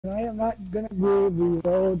And I am not gonna do the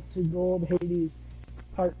Road to Gold Hades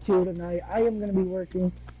Part 2 tonight. I am gonna be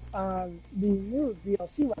working on the new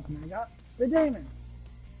DLC weapon I got, the Daemon.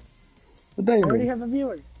 The Daemon. I already have a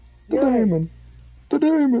viewer. The Daemon. The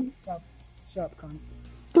Daemon. Shut up, cunt.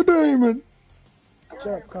 The Daemon. Shut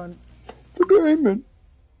up, cunt. The Daemon.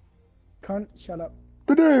 Cunt, shut up.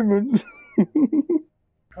 The Daemon.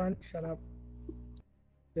 Cunt, shut up.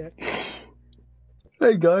 Dick.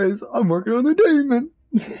 Hey guys, I'm working on the Daemon.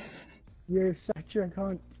 You're such a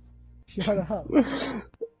cunt. Shut up.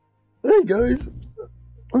 Hey guys,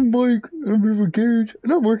 I'm Mike, and I'm with a Gage,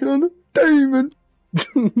 and I'm working on the Daemon.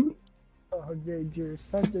 Oh, Gage, you're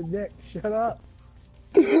such a dick. Shut up.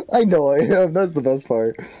 I know I am. That's the best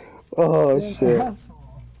part. Oh You're shit. an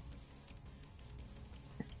asshole.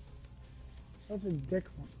 Such a dick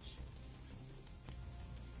munch.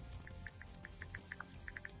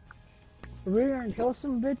 Are we gonna kill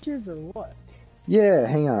some bitches or what? Yeah,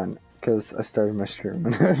 hang on, because I started my stream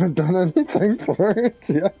and I haven't done anything for it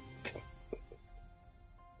yet.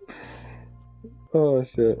 Oh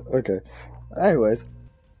shit. Okay. Anyways,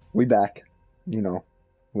 we back. You know,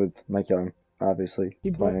 with Mike Young, obviously He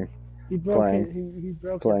broke playing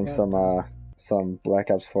his some Black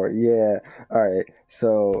Ops 4. Yeah. All right.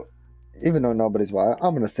 So, even though nobody's watching,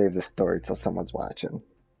 I'm gonna save this story till someone's watching.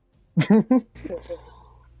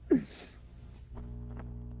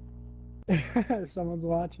 Someone's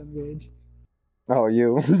watching, Gage. Oh,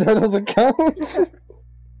 you? That doesn't count.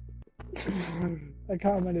 I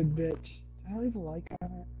commented, bitch. Did I leave a like on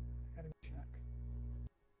it? I gotta go check.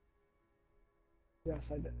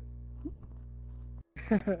 Yes, I did.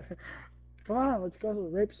 Come on, let's go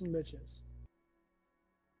rape some bitches.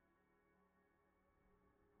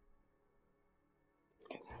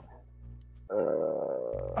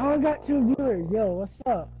 Oh, I got 2 viewers. Yo, what's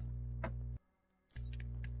up?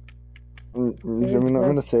 I'm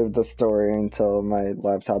gonna save the story until my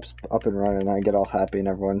laptop's up and running and I get all happy and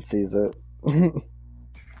everyone sees it.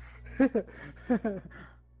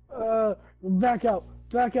 Back out.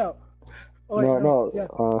 Back out. Oh, wait, no. Yeah.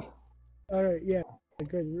 Alright, yeah.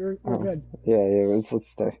 Good. We're good. Yeah, let's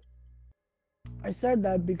stay. I said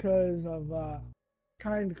that because of,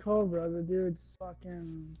 Kind Cobra. The dude's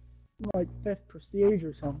fucking, like, 5th prestige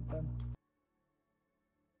or something.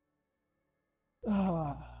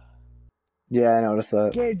 Yeah, I noticed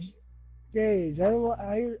that. Gage,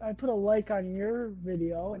 I put a like on your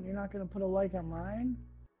video, and you're not gonna put a like on mine?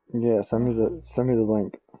 Yeah, send me the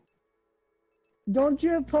link. Don't you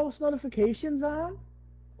have post notifications on?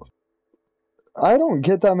 I don't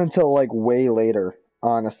get them until like way later,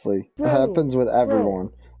 honestly. It happens with everyone.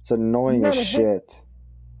 It's annoying as shit.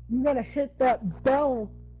 You gotta hit that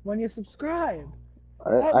bell when you subscribe.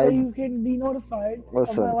 That way you can be notified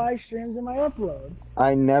of my live streams and my uploads.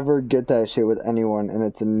 I never get that shit with anyone, and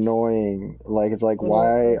it's annoying. Like, it's like,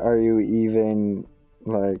 why are you even,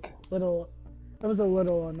 like... That was a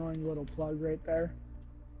little annoying little plug right there.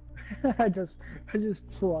 I just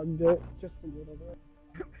plugged it, just a little bit.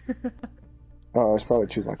 Oh, I should probably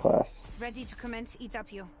choose my class. Ready to commence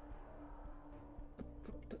EW.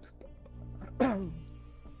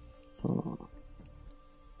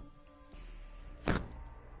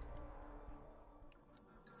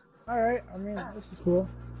 Alright, I mean, this is cool.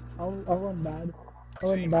 I'll run bad.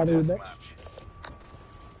 I'll run bad a little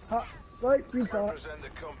bit. Psych, pizza.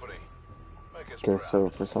 Okay, so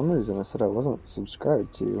for some reason I said I wasn't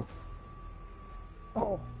subscribed to you.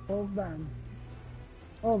 Oh, hold on.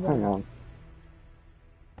 Hang on.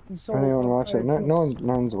 Anyone watching? No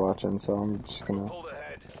one's watching, so I'm just gonna...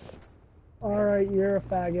 Alright, you're a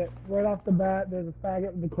faggot. Right off the bat, there's a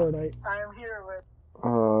faggot with the Kool-Aid. I am here with...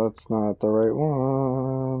 Oh, that's not the right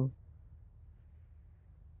one.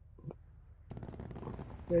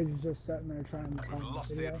 They're just sitting there trying to find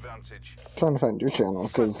lost the advantage. Trying to find your channel,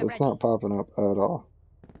 because it's not popping up at all.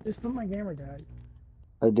 Just put my gamer tag.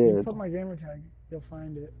 I did. Just put my gamer tag. You'll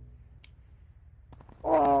find it.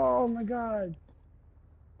 Oh my god.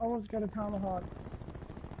 Almost got a tomahawk.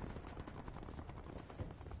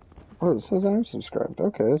 Oh, it says I'm subscribed.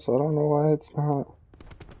 Okay, so I don't know why it's not.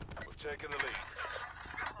 We're taking the lead.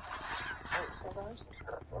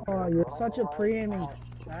 Oh, you're such a pre-aiming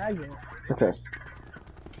faggot. Okay.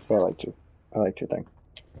 So I liked you. I liked your thing.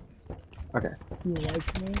 Okay. You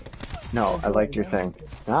like me? No, I liked your thing.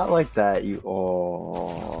 Not like that, you...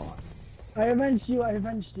 Oh. I avenged you, I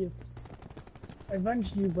avenged you. I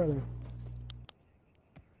avenged you, brother.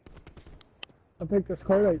 I'll take this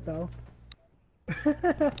Kool-Aid, though.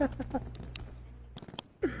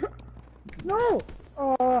 No!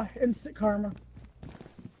 Instant karma.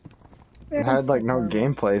 It had like no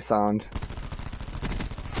gameplay sound.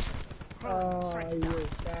 Oh, Threats you're down.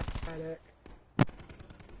 static.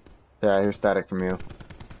 Yeah, I hear static from you.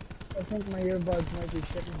 I think my earbuds might be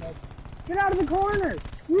shitting back. Get out of the corner!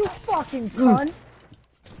 You fucking cunt!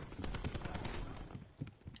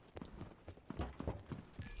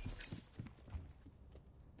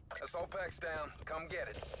 Assault pack's down. Come get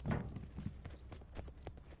it.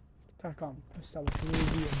 Tack estava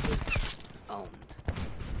really Owned.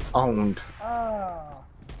 Owned. Ah,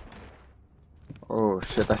 Oh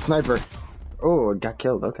shit, that sniper. Oh, got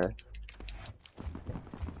killed, okay.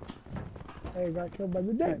 hey, got killed by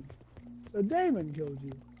the demon. The demon killed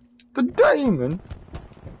you. The demon?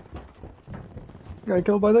 Got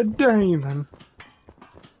killed by the demon.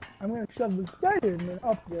 I'm gonna shove the demon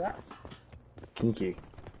up your ass. Kinky.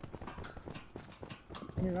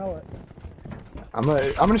 You know it. I'm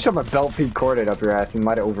gonna shove a belt-feed Kool-Aid up your ass and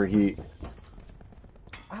let it overheat.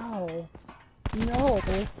 Ow. No.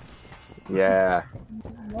 Yeah.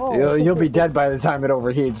 No. You'll be dead by the time it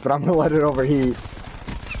overheats, but I'm gonna let it overheat.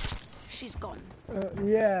 She's gone.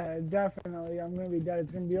 Yeah, definitely. I'm gonna be dead.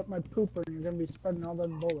 It's gonna be up my pooper, and you're gonna be spreading all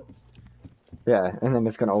them bullets. Yeah, and then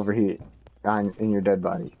it's gonna overheat in your dead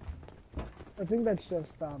body. I think that's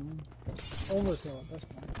just overkill at this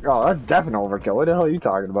point. Oh, that's definite overkill. What the hell are you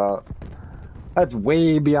talking about? That's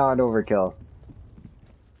way beyond overkill.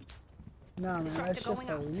 No, man, Disruptor that's just going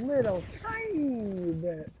a out. little tiny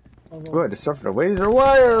bit of Good, disrupted a laser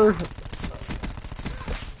wire.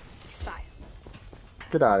 Expired.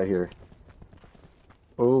 Get out of here.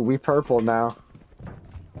 Oh, we purple now.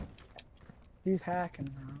 He's hacking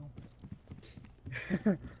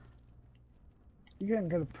now. You can't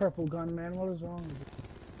get a purple gun, man. What is wrong with you?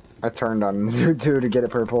 I turned on you too to get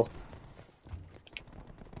it purple.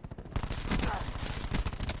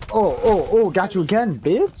 Oh, got you again,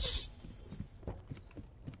 bitch.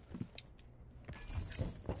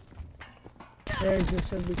 There just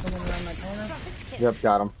should be someone around that corner. Profits kit. Yep,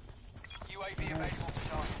 got him. UAV available for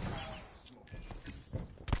tasking.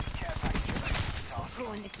 Care package available for tasking.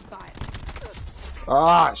 Ruin expired.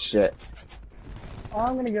 Ah, shit. Oh,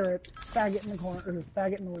 I'm gonna get it. Faggot in the corner, or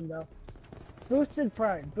faggot in the window. Boosted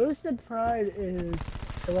Pride. Boosted Pride is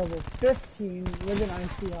a level 15 with an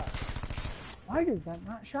ICR. Why does that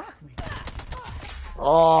not shock me?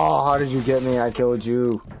 Oh, how did you get me? I killed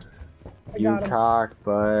you. I You got him.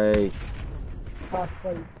 cockbite.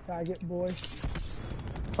 Cockfight, faggot boy.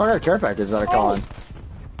 Oh, I got a care package that I call in.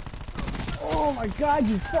 Oh my god,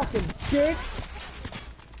 you fucking dick!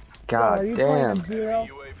 God Are you playing damn. at zero?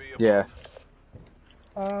 UAV Yeah.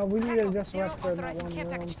 We need to just Zero rest in that authorizing one care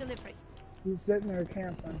room. package delivery. He's sitting there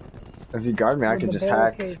camping. If you guard me, I With could the just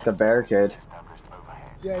hack barricade. the barricade.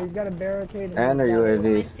 Yeah, he's got a barricade. And their he's got UAV.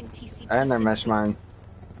 Commencing TCP. And their sin mesh flood. mine.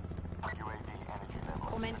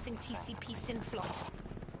 Commencing TCP sin flood.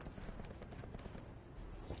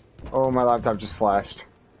 Oh, my laptop just flashed.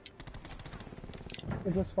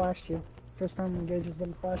 It just flashed you. First time Engage has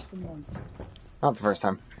been flashed in once. Not the first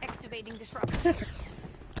time. Activating disruptor.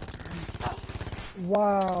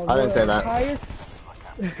 Wow. I didn't the say that. Highest,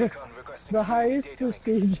 the highest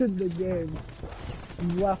prestige in the game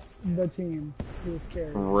left the team. He was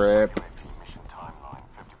carried. Rip. Mission timeline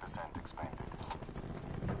 50% expanded.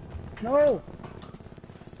 No!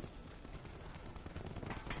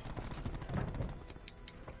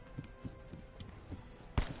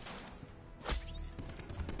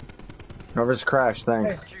 Whoever's crashed,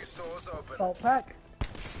 thanks. Hey. Q stores open. Salt pack?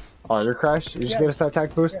 Oh, your crash? You just Yeah. gave us that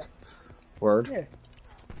attack boost? Yeah. Word. Yeah.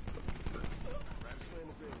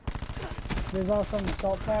 There's also an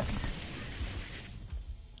assault pack.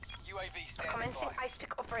 UAV standing Commencing by. ice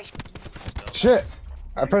pick operation. Shit!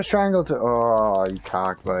 I pressed triangle to. Oh, you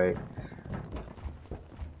cockbite.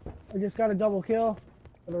 I just got a double kill.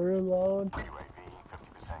 Got a reload. UAV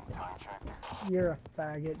 50% time check. You're a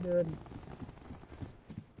faggot, dude.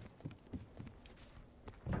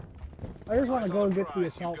 I just want to go get the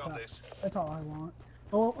assault You've got pack. this. That's all I want.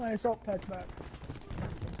 I want my assault pack back.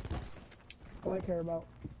 That's all I care about.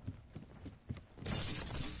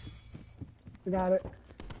 I got it.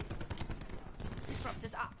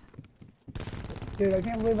 Disruptors up. Dude, I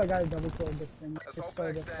can't believe I got a double kill with this thing. It's Assault so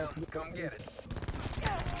pack's difficult down. to Come get it.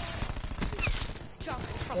 Jump.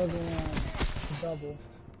 Double.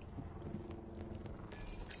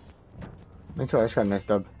 Me too, I just got a nice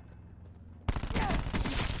dub.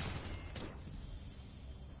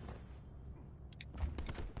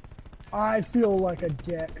 I feel like a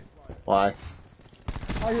dick. Why?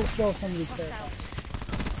 I just stole somebody's face.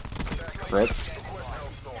 Hostiles. Rip. Request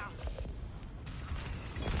Hellstorm.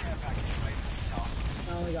 Care package available for tasking.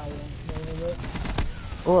 I only got one kill with it.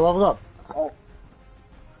 Oh, it leveled up. Oh,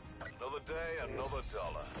 Another day, another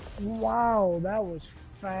dollar. wow, that was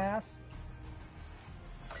fast.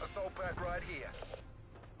 Assault pack right here.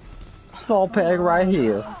 Assault pack right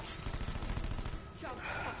here.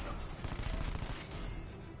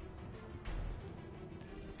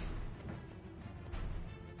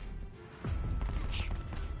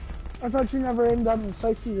 I thought you never aimed on the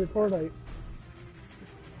sights of your Kool-Aid.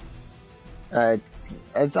 I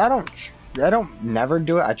don't never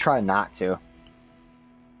do it. I try not to.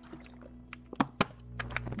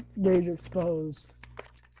 Gage exposed.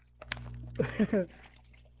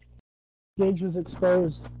 Gage was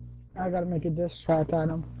exposed. I gotta make a diss track on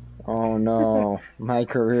him. Oh no, my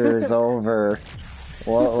career is over.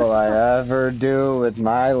 What will I ever do with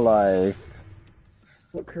my life?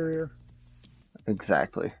 What career?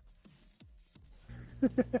 Exactly.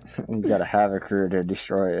 You gotta have a career to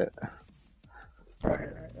destroy it. Right.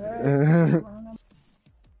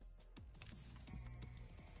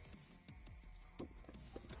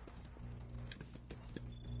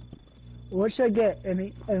 What should I get?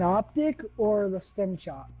 An optic or the stem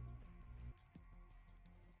shot?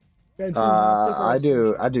 Should I choose an optic or a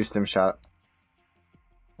stem shot? I do stem shot.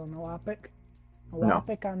 So no optic? No No.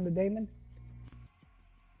 optic on the Damon?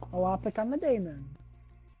 No optic on the Damon.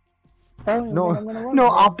 Oh, you mean I'm gonna run No it,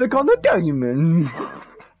 optic on the diamond.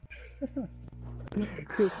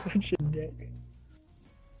 You're such a dick.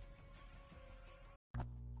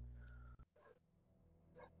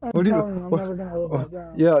 I'm telling you, I'm never gonna live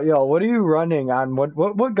that down. Yo, what are you running on?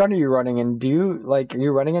 What gun are you running? And do you are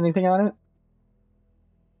you running anything on it?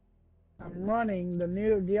 I'm running the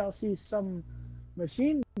new DLC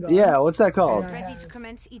machine gun. Yeah, what's that called? And I Ready have to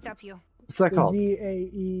commence eat up you. What's that the called?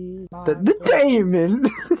 DAE. The diamond.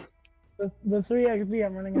 The 3XB.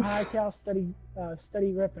 I'm running a high cal steady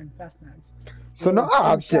ripping fast mags. So no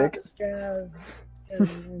With stem optic. shot, scav,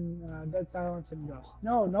 and dead silence and ghost.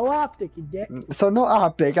 No optic, you dick. So no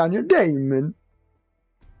optic on your diamond.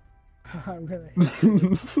 I'm gonna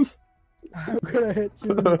hit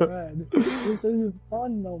you in the head. This isn't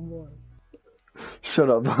fun no more.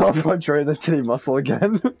 Shut up! I'll punch right in the titty muscle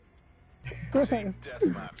again. Team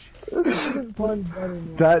deathmatch. This isn't fun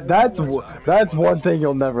anymore. That's one thing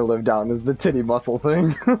you'll never live down is the titty muscle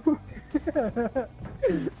thing.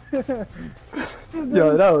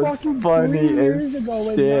 Yo, that was fucking funny 3 as years ago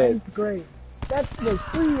in shit. 9th grade. That was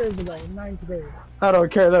 3 years ago in 9th grade. I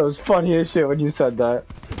don't care. That was funny as shit when you said that.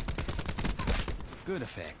 Good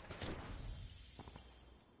effect.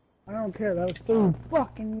 I don't care. That was 3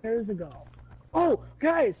 fucking years ago. Oh,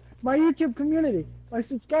 guys, my YouTube community, my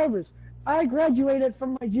subscribers. I graduated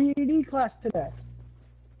from my GED class today.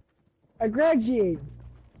 I graduated.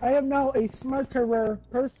 I am now a smarter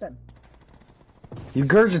person. You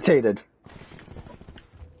gurgitated.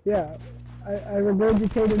 Yeah, I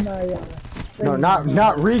regurgitated my. No, not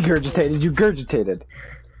regurgitated. You gurgitated.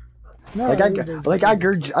 No, I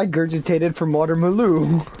gurgitated from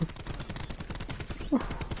Waterloo.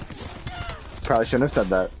 Probably shouldn't have said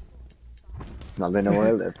that. Now they know where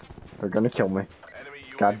I live. They're gonna kill me.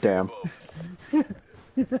 God damn.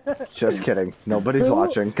 Just kidding. Nobody's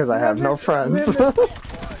watching because I have no friends.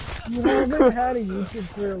 You haven't had a YouTube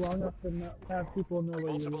career long enough to not have people know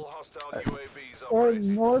where you Multiple live. hostile UAVs Or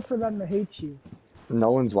operating. nor for them to hate you.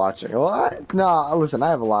 No one's watching. What? No, listen, I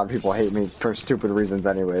have a lot of people hate me for stupid reasons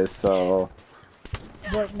anyways, so...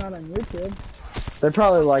 But not on YouTube. They're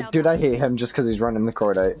probably like, dude, I hate him just because he's running the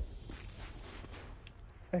Kool-Aid.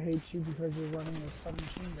 I hate you because you're running a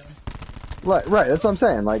submachine gun. Right, that's what I'm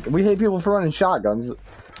saying. Like, we hate people for running shotguns.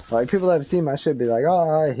 Like, people that have seen my shit be like,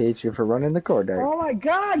 oh, I hate you for running the Kool-Aid. Oh my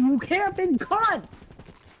god, you camping cunt!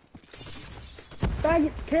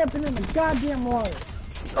 Faggots camping in the goddamn water.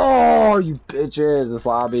 Oh, you bitches! This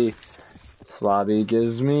lobby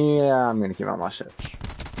gives me... I'm gonna keep on my shit.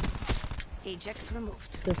 Ajax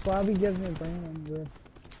removed. This lobby gives me brain on the wrist.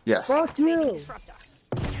 Yes. Fuck Evading you! disruptor.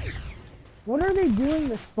 What are they doing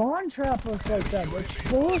to spawn trap us like that?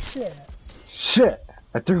 That's bullshit! Shit!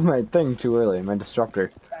 I threw my thing too early, my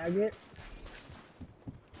disruptor. Faggot.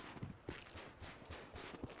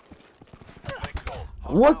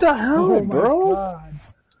 What the hell, Oh my bro? god.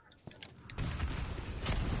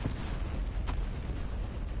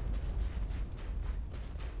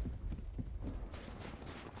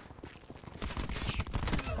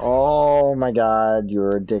 Oh my god,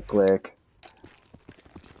 you're a dick lick.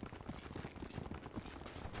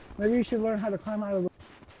 Maybe you should learn how to climb out of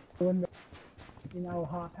the window. You know,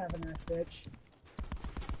 hop having that bitch.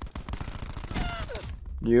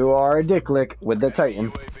 You are a dick lick with the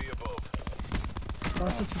Titan. UAV above.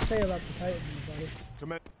 That's what you say about the Titan, buddy.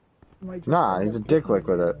 Command. You might just Nah, end he's up a dick taking lick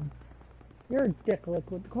with it. You're a dick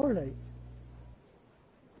lick with the Kool-Aid.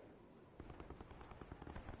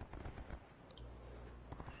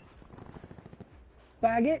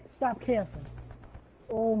 Faggot, stop camping.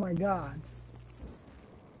 Oh my god.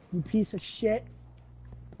 You piece of shit.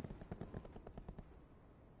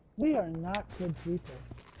 We are not good people.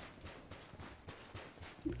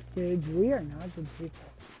 Gage, we are not good people.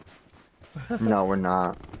 No, we're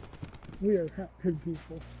not. We are not good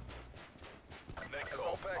people.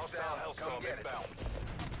 Assault packs down. Hellstorm inbound.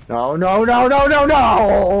 No, no, no, no, no,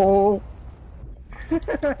 no!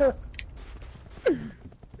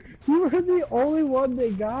 You were the only one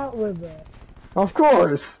they got with it. Of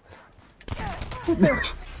course! God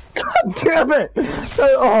damn it!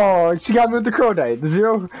 Oh, she got me with the Kool-Aid. The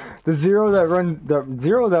zero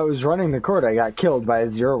that was running the Kool-Aid got killed by a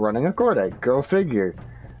zero running a Kool-Aid. Go figure.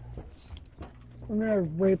 I'm gonna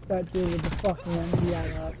rape that dude with the fucking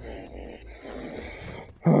MDI up.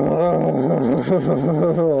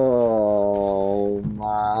 Oh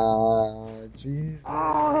my Jesus.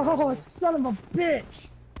 Oh, son of a bitch!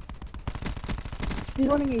 He's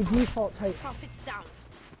running a default type, Profits down.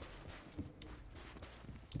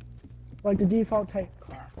 like the default type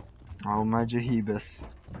class. Oh my Jahibus.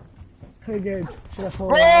 Hey Gage, should I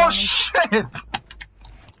pull it Oh out on him? shit!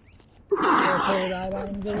 Should I pull it out on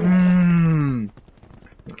him, Gage? Mm.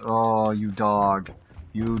 Oh, you dog.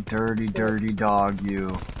 You dirty, dirty dog, you.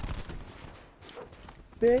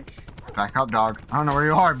 Bitch. Back up, dog. I don't know where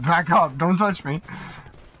you are. Back up. Don't touch me.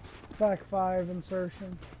 Back 5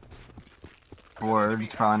 insertion. Word.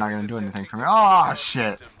 It's probably not gonna do anything for me. Oh,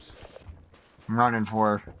 shit. I'm running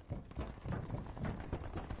for her.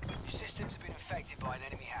 Your systems have been infected by an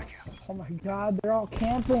enemy hacker. Oh my god, they're all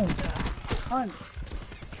camping. Cunts.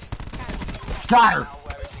 Got her!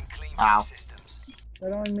 Malware has been cleaned Ow. from your systems.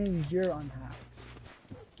 That only means you're unhacked.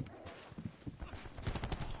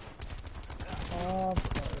 Of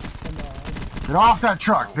course, come on. Get off that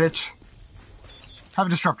truck, bitch. Have a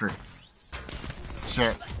disruptor.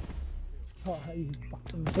 Shit. Oh, you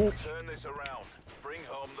fucking bitch. Turn this around. Bring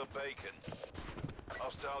home the bacon.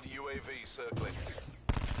 Hostile UAV circling.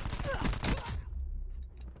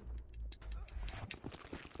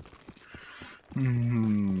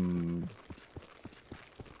 Hmm.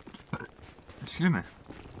 Excuse me.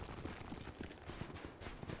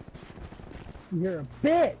 You're a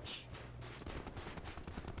bitch.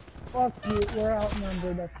 Fuck you, we're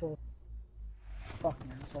outnumbered, that's cool.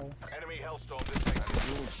 Fucking asshole. Enemy Hellstorm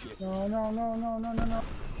detected. Bullshit. No, no, no, no, no, no, no.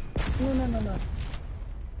 No, no, no, no.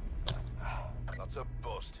 That's a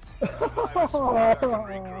bust. Survivors fall back and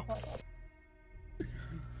regroup.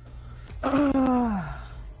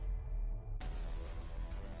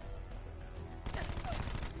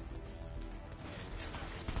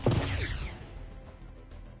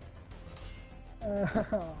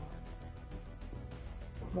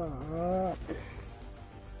 Fuck.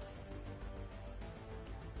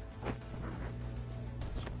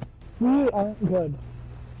 We aren't good.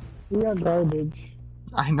 We are garbage.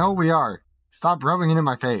 I know we are. Stop rubbing it in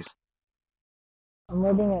my face. I'm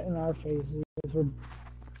rubbing it in our faces because we're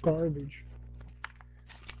garbage.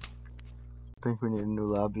 I think we need a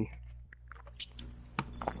new lobby.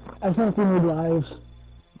 I think we need lives.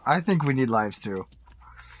 I think we need lives too.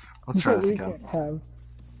 Let's try this we again.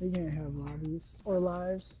 We can't have lobbies or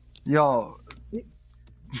lives. Yo. We-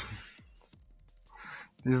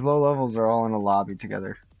 These low levels are all in a lobby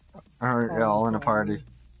together. Or yeah, all in a party.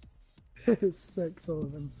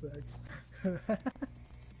 6-11-6.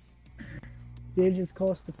 Gage is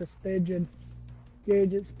close to prestiging.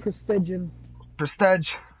 Gage is prestiging.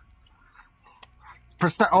 Prestige.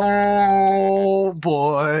 Oh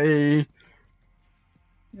boy.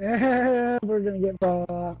 Yeah, we're gonna get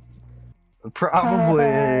fucked. Probably.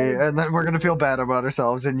 And then we're gonna feel bad about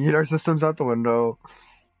ourselves and yeet our systems out the window.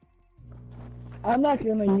 I'm not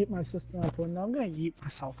gonna yeet my system out the window. I'm gonna yeet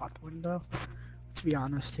myself out the window. Let's be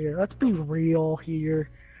honest here. Let's be real here.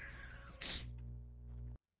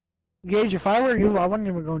 Gage, if I were you, I wouldn't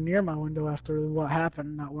even go near my window after what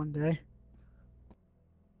happened that one day.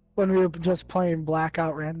 When we were just playing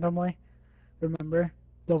Blackout randomly. Remember?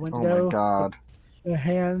 The window. Oh my god. The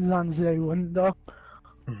hands on the window.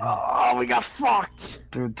 Oh, we got fucked!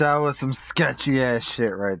 Dude, that was some sketchy ass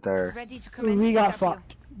shit right there. Ready to commence We got EW.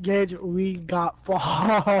 fucked. Gage, we got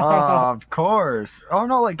fucked. Of course. Oh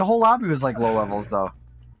no, like the whole lobby was like low levels though.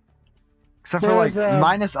 Except for There like was,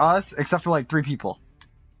 minus us, except for like 3 people.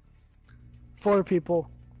 4 people.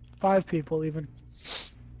 5 people even.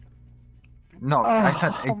 No, I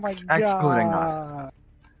said Oh my excluding us. god.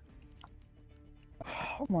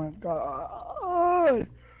 Oh my god.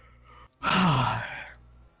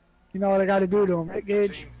 You know what I gotta do to him, right,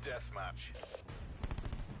 Gage? Team deathmatch.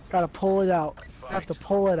 Gotta pull it out. I have to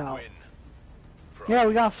pull it out. Win. Yeah,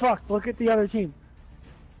 we got fucked. Look at the other team.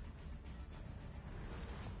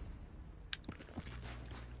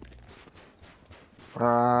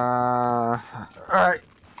 Alright.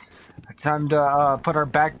 Time to put our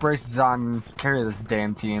back braces on and carry this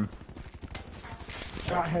damn team.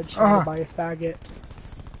 Got headshot by a faggot.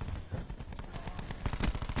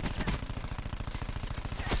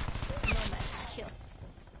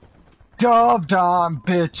 Dub-dom,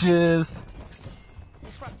 bitches!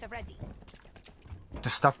 Disruptor ready.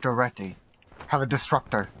 Disruptor ready. Have a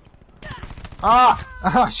disruptor. Ah!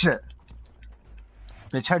 Oh shit.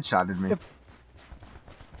 Bitch headshotted me.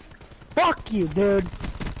 Fuck you, dude.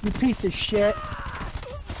 You piece of shit.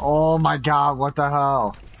 Oh my god, what the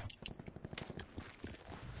hell?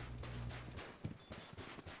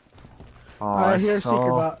 Oh, I hear a secret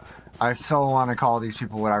bot. I so want to call these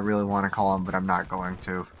people what I really want to call them, but I'm not going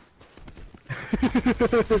to.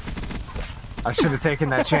 I should have taken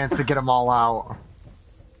that chance to get them all out.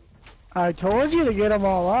 I told you to get them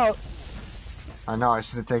all out. I know, I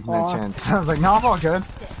should have taken that chance. I was like, no, I'm all good.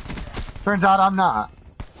 Turns out I'm not.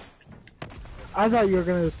 I thought you were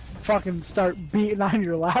gonna fucking start beating on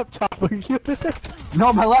your laptop again.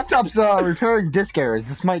 No, my laptop's repairing disk errors.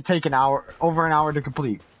 This might take an hour, over an hour to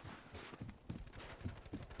complete.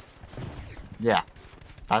 Yeah,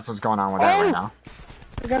 that's what's going on with that right now.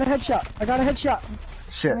 I got a headshot. I got a headshot.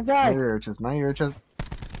 Shit, my ear itches, my ear itches.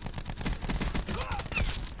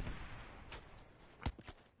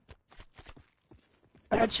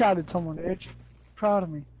 I headshotted someone, bitch. Proud of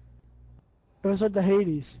me. It was with the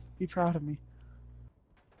Hades. Be proud of me.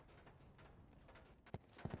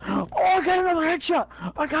 Oh, I got another headshot!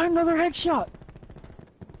 I got another headshot!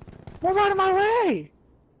 Move out of my way!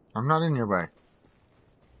 I'm not in your way.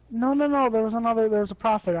 No, there was a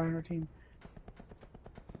prophet on our team.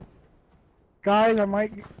 Guys, I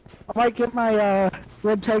might get my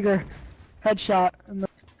Red Tiger headshot in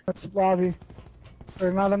this lobby. Or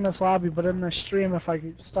not in this lobby, but in the stream if I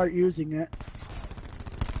could start using it.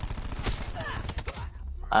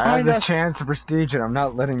 I have the chance to prestige it. I'm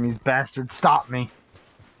not letting these bastards stop me.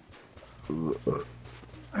 You're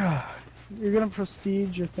gonna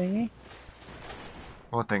prestige your thingy?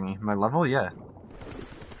 What thingy? My level? Yeah.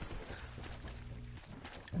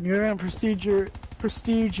 You're gonna prestige your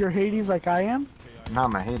Hades like I am?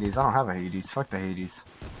 Not my Hades. I don't have a Hades. Fuck the Hades.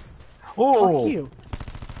 Oh! Fuck you.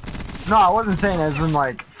 No, I wasn't saying as in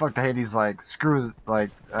like, fuck the Hades, like, screw, like,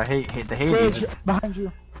 I hate the Hades. Gage, behind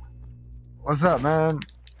you. What's up, man?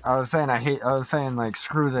 I was saying like,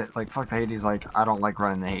 screw that, like, fuck the Hades, like, I don't like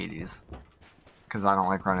running the Hades. Cause I don't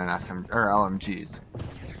like running LMGs.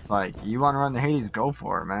 Like, you wanna run the Hades, go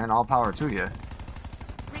for it, man. All power to you.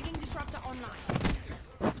 Rigging disruptor online.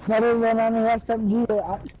 Better than on the SMG.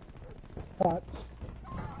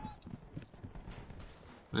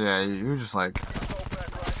 Yeah, you just like,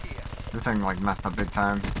 your thing like messed up big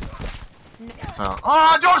time. So,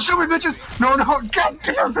 oh, don't shoot me, bitches! No, god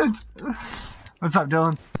damn it! What's up,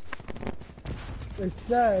 Dylan? They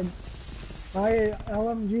said my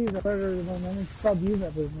LMGs are better than any sub you've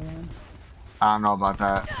ever ran. I don't know about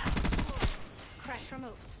that. Crash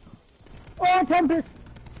removed. Oh, Tempest!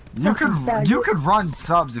 You could run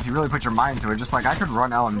subs if you really put your mind to it. Just like I could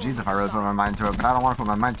run LMGs if I really put my mind to it, but I don't want to put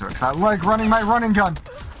my mind to it because I like running my running gun.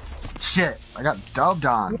 Shit, I got dubbed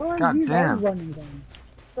on. God damn. Running guns,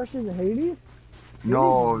 especially the Hades.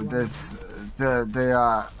 No, the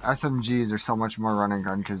SMGs are so much more running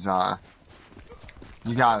gun because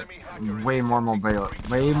you got way more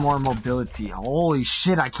mobility. Holy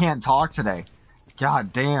shit, I can't talk today.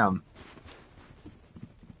 God damn.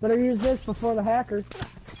 Better use this before the hacker.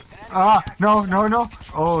 Ah, no.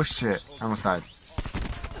 Oh shit, I almost died.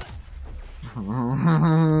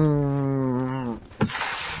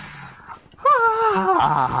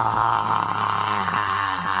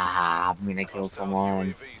 I'm gonna kill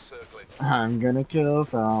someone. I'm gonna kill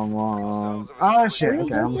someone. Oh shit,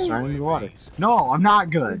 okay, I'm just running into the water. No, I'm not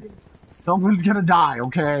good. Someone's gonna die,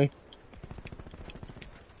 okay?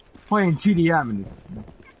 Playing TDM and it's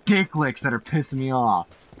dick licks that are pissing me off.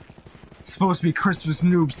 It's supposed to be Christmas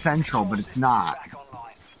Noob Central, but it's not.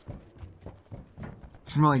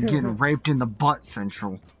 It's more like getting raped in the butt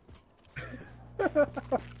Central.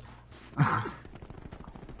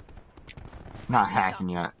 Not hacking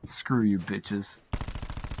yet. Screw you, bitches.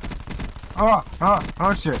 Oh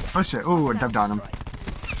shit. Ooh, I dubbed on him.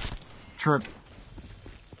 Trip.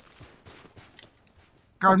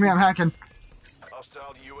 Guard me, I'm hacking.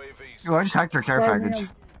 Oh, I just hacked their care package.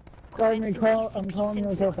 I'm calling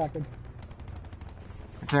you a care package.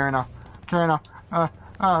 Carino. Where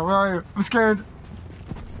are you? I'm scared.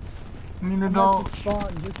 I need an adult.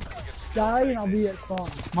 Spawn. Just die and I'll be at spawn.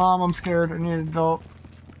 Mom, I'm scared. I need an adult.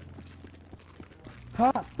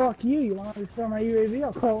 Ha! Fuck you! You want to destroy my UAV?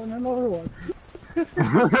 I'll call in another one.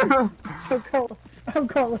 I'm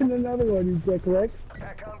calling another one, you dick licks.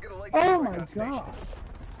 Heck, I'm gonna like Oh this my breakout station. god.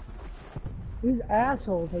 These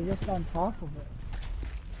assholes are just on top of it.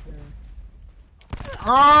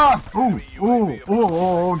 Ah!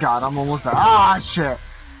 Oh, God, I'm almost there. Ah, shit.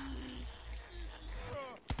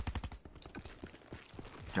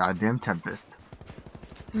 Goddamn Tempest.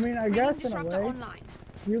 I mean, I Rigging guess in a disruptor way, online.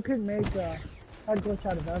 you could make a head glitch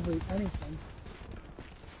out of anything.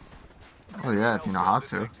 Oh, yeah, if you know how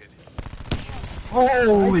to. Detected.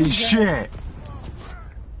 Holy I can shit!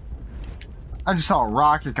 I just saw a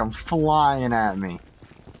rocket come flying at me.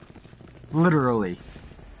 Literally.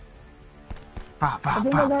 Ba, ba, I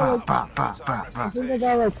think ba, I got ba, like, ba, ba, ba, I ba. think I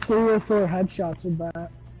got like 3 or 4 headshots with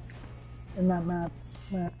that in that match.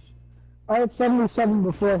 I had 77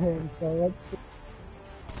 beforehand, so let's see.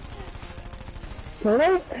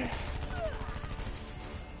 Kool-Aid?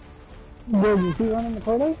 Did you see one in the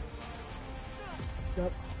Kool-Aid?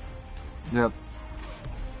 Yep. Yep.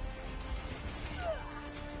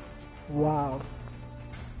 Wow.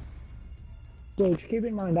 Gage, keep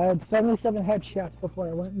in mind, I had 77 headshots before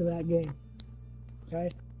I went into that game. Okay?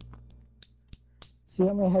 See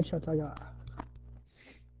how many headshots I got.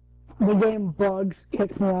 The game bugs,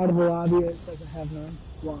 kicks me out of the lobby, it says I have none.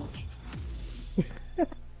 Watch.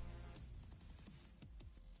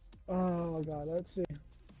 Oh my god, let's see.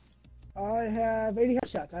 I have 80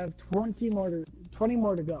 headshots. I have 20 more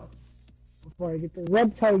to go before I get the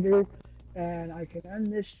red tiger, and I can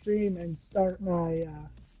end this stream and start my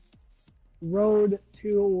road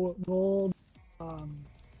to gold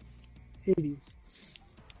Hades.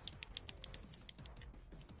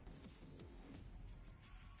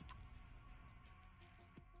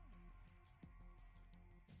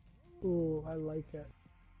 Ooh, I like it.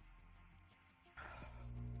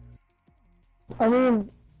 I mean,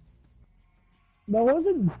 that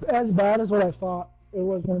wasn't as bad as what I thought it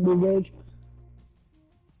was going to be, Gage.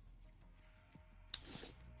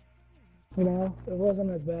 You know, it wasn't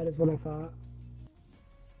as bad as what I thought.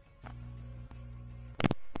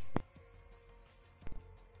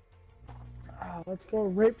 Ah, let's go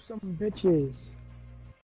rape some bitches.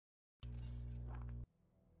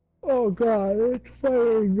 Oh god, it's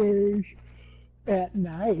fire Gage at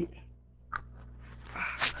night.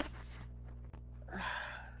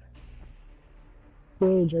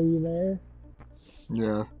 Gage, are you there?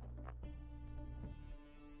 Yeah.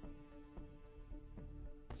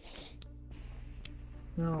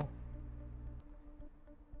 No.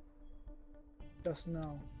 Just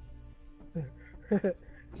no.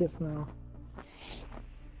 Just no.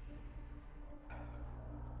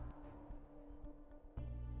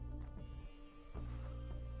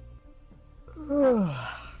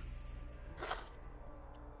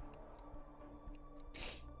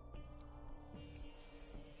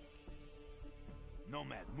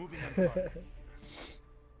 Nomad, moving on target.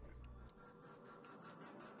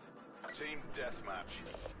 Team deathmatch.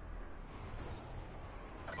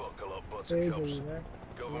 Buckle up, Gage, are buttercups. you there?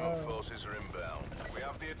 Government Hello. forces are inbound. We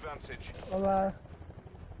have the advantage. Hola.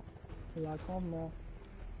 Hola, ¿cómo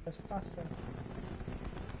estás?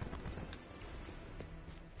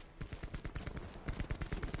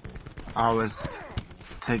 I was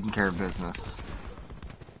taking care of business.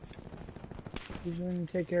 Usually when you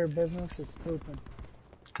take care of business, it's pooping.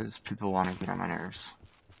 Because people want to get on my nerves.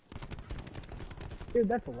 Dude,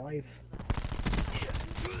 that's life.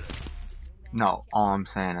 No, all I'm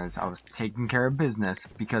saying is I was taking care of business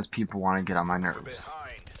because people want to get on my We're nerves.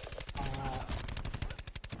 behind.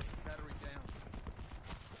 Battery down.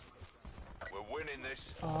 We're winning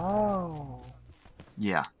this. Oh.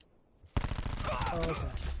 Yeah. Oh, okay.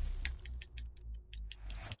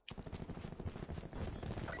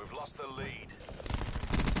 We've lost the lead.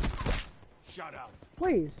 Shut up.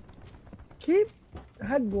 Please, keep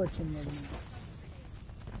head glitching with me.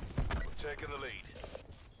 We've taken the lead.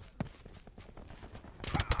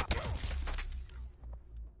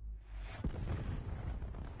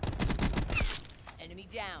 Enemy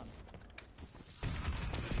down.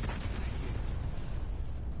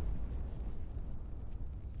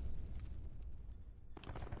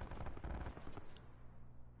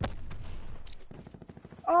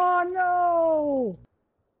 Oh no!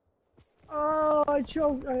 Oh, I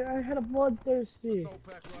choked. I had a bloodthirsty. Assault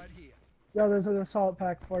pack right here. Yo, there's an assault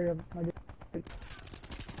pack for you, my dude.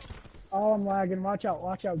 Oh, I'm lagging. Watch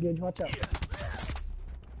out, Gage. Watch out.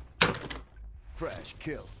 Crash,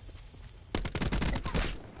 kill.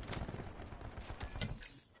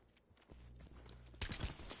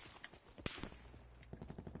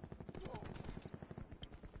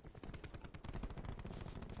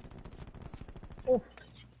 Oh,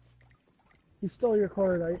 he stole your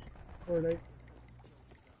Kool-Aid. Kool-Aid.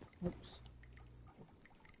 Oops.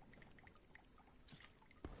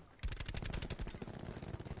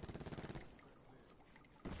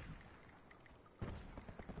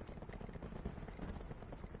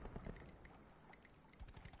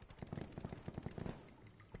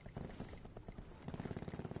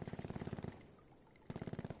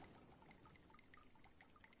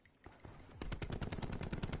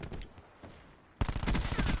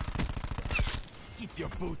 Keep your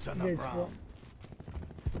boots on the Okay, ground.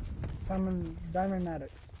 Diamond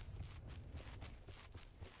Maddox.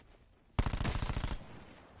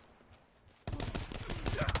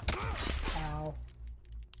 Ow.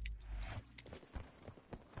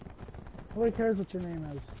 Nobody cares what your name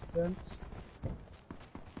is, Vince.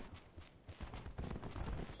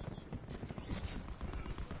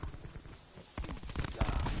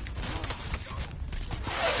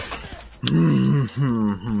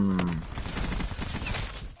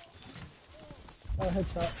 Oh,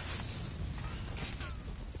 headshot.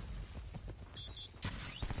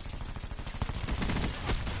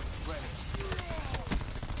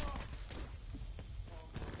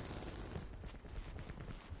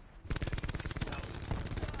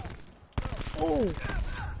 Oh!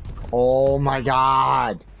 Oh my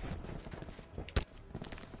god!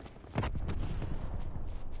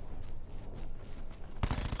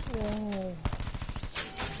 Oh.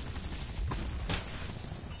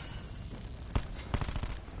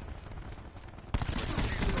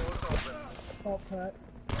 Oh, Pat.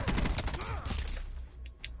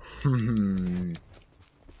 Hmm.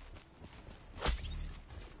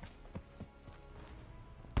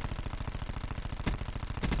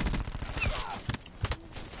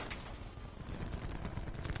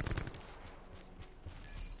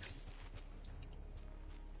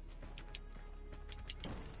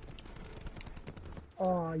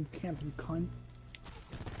 Oh, you camping cunt.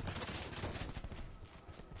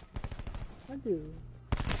 I do.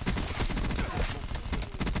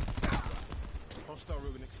 Hostile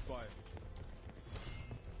ruin expired.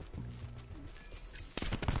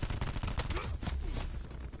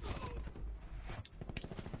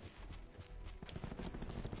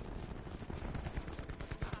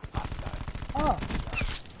 Ah!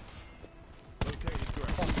 Located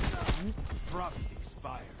ground. Profit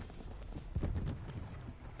expired.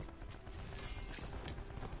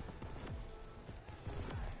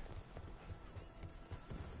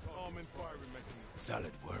 Arm and firing mechanism.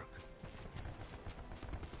 Solid work.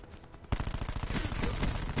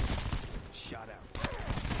 Shot out.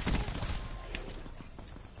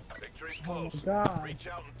 Victory's Oh my close. God. Reach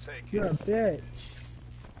out and take You're it. a bitch.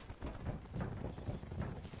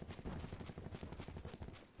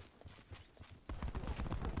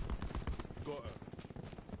 Got her.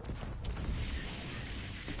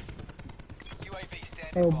 UAV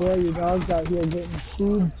standing Oh by. boy, your dog's out here getting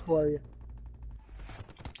foods for you.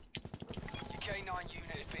 Your K9 unit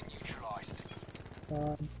has been neutralized.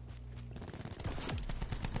 Um,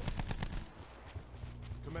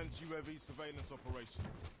 Commence UAV surveillance operation.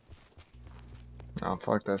 Oh,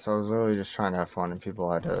 fuck this. I was literally just trying to have fun and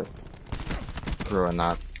people had to ruin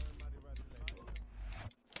that.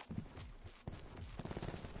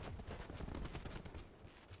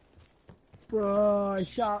 bro, I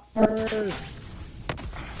shot first.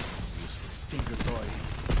 Useless tinker toy.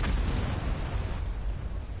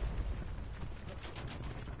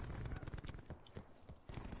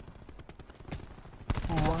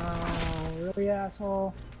 Wow, really,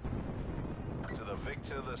 asshole? To the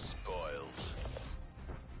victor, the spoils.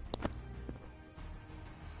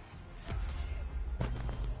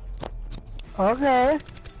 Okay.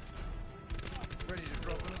 Ready to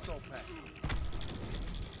drop an assault pack.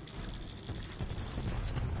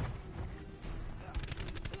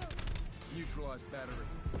 Neutralize battery.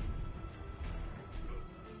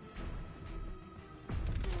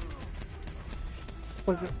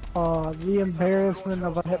 Look at, the embarrassment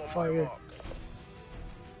of a hip fire.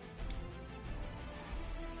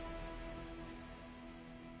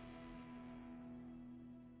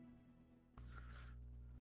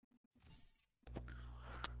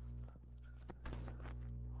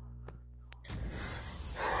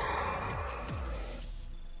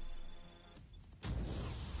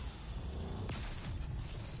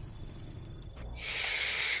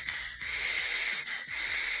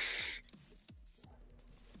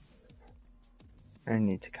 I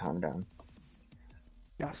need to calm down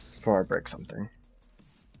Yes, before I break something.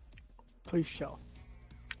 please show.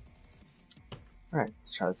 Alright,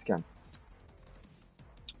 let's try this again.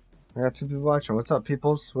 I got 2 people watching. What's up,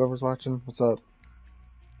 peoples? Whoever's watching, what's up?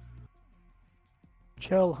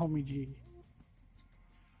 Chill, homie G.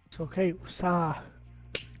 It's okay, Usa.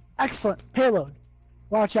 Excellent payload.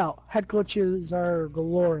 Watch out. Head glitches are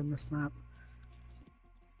galore in this map.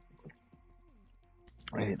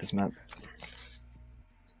 I hate this map.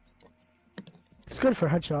 It's good for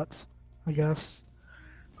headshots, I guess.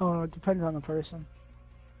 Oh, it depends on the person.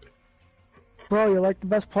 Bro, you're like the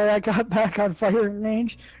best play I got back on firing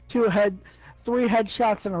range. 3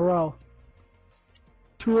 headshots in a row.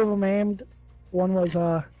 2 of them aimed. One was,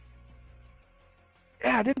 yeah,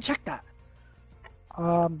 I didn't check that.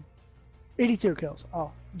 82 kills.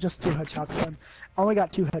 Oh, just 2 headshots then. I only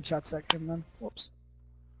got 2 headshots that game then. Whoops.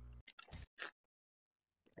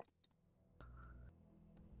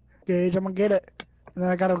 Gage, I'm gonna get it. And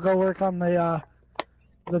then I gotta go work on the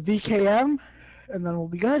VKM, and then we'll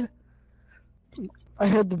be good. I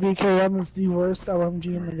heard the VKM is the worst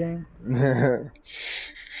LMG in the game. Ready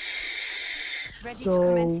to commence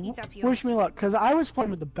So, heat up your wish me luck, because I was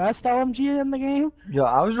playing with the best LMG in the game. Yo,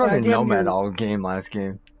 I was running didn't Nomad do- all game last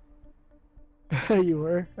game. You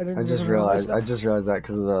were? I didn't I just even realized realize that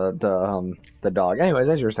because of the dog. Anyways,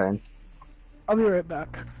 as you were saying. I'll be right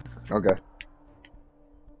back. Okay.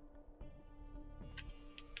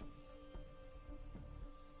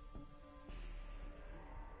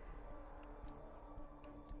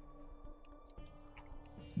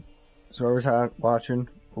 So whoever's watching,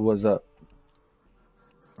 what's up?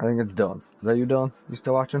 I think it's Dylan. Is that you, Dylan? You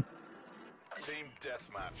still watching? Team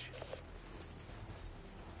deathmatch.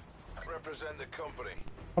 Represent the company.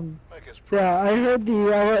 Make us proud. Yeah, I heard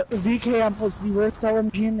the VKM was the worst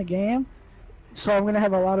LMG in the game, so I'm gonna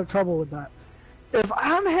have a lot of trouble with that. If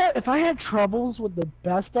I had troubles with the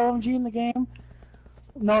best LMG in the game,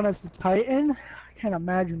 known as the Titan, I can't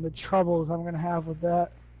imagine the troubles I'm gonna have with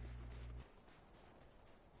that.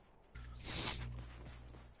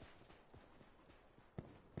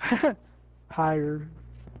 Higher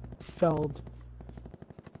Feld.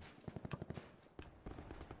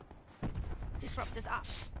 disruptors up.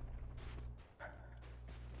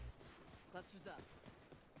 Clusters up.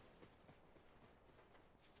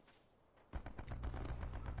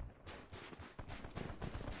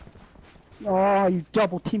 Oh, you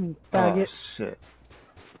double teaming faggot. Oh, shit.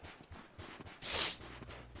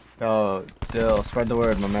 Yo, Dill, spread the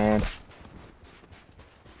word, my man.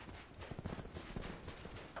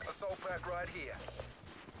 Assault pack right here.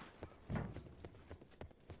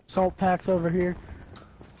 Salt packs over here.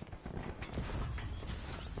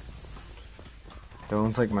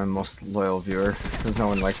 Dylan's like my most loyal viewer, because no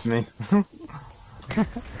one likes me.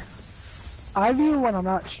 I view when I'm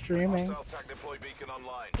not streaming. Hostile tag deploy beacon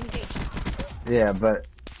online. Engage. Yeah, but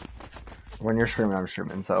when you're streaming, I'm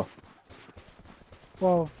streaming, so.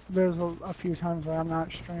 Well, there's a few times where I'm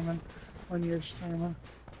not streaming when you're streaming.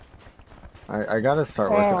 I gotta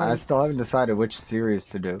start working. I Oh. still haven't decided which series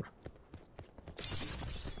to do.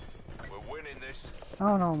 We're winning this. I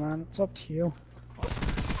don't know, man. It's up to you.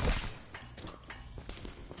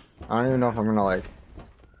 I don't even know if I'm gonna, like,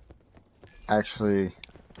 actually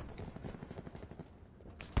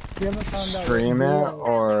You haven't found out stream what it, to do.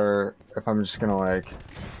 or if I'm just gonna, like,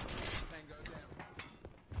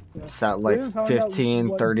 Yeah. set, like, haven't found out 15,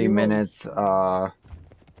 what 30 duos. minutes,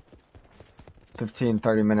 15,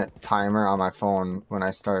 30-minute timer on my phone when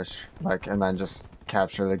I start, like, and then just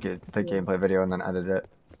capture the gameplay video and then edit it.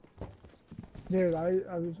 Dude,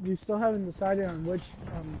 we still haven't decided on which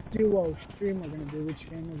duo stream we're gonna do, which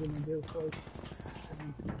game we're gonna do first.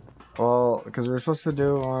 Well, because we were supposed to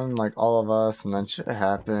do one, like, all of us, and then shit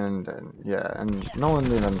happened, and yeah, and no one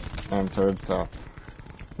even answered, so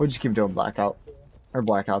we just keep doing Blackout. Or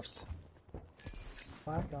Black Ops.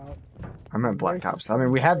 Blackout. I meant Black Ops. I mean,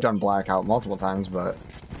 we have done Blackout multiple times, but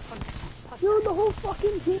Dude, the whole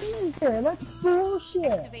fucking team is there. That's bullshit.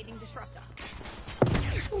 Activating disruptor.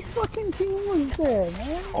 The whole fucking team was there,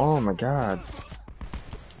 man. oh my god.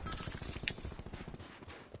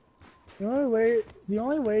 The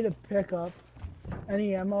only way to pick up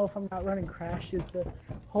any ammo if I'm not running Crash is to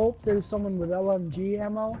hope there's someone with LMG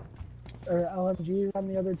ammo or LMGs on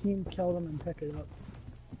the other team, kill them and pick it up.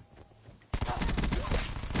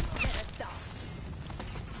 Let us down.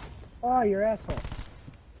 Oh, you're asshole.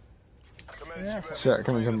 Commence Yeah. UAV Shit, I couldn't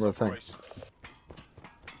surveillance remember the thing. operation.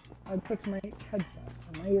 I'd fix my headset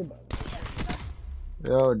and my earbuds.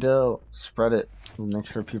 Yo, Dill, spread it. Make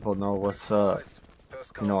sure people know what's up.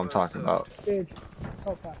 First You come, know what I'm first talking served. about. Dude,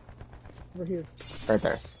 salt pack. Over here. Right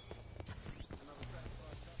there.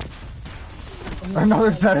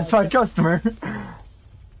 Another satisfied customer.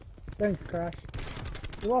 Thanks, Crash.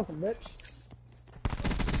 You're welcome, bitch.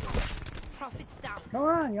 Profits down. Come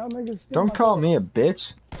on, y'all make us. Don't call me a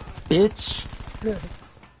bitch. Bitch. You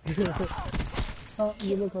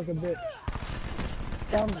look like a bitch.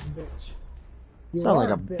 Sound like a bitch. You Sound are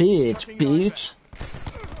like a bitch, bitch.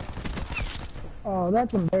 Oh,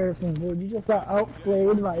 that's embarrassing, dude. You just got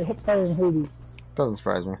outplayed by Hipfire and Hades. Doesn't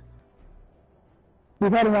surprise me.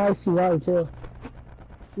 We've had an ICI too.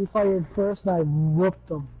 He fired first and I whooped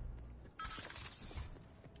him.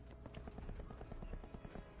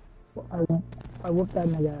 I whooped that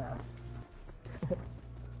nigga ass.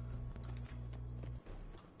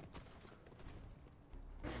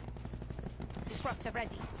 Disruptor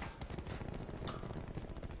ready.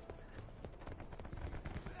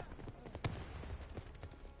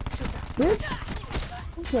 Shooter. Bitch!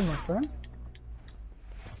 Okay, my friend.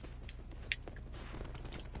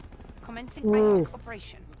 Commencing Ooh. basic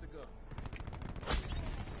operation.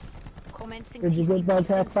 Commencing Did you get that TCP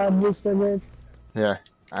Tech 5 booster, bitch? Yeah,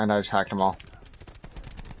 and I just hacked them all.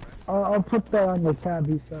 I'll put that on the tab,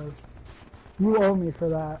 he says. You owe me for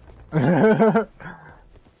that.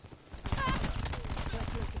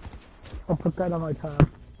 I'll put that on my tab.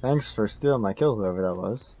 Thanks for stealing my kills, whoever that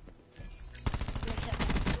was.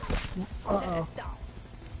 Uh-oh. Set down.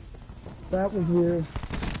 That was weird.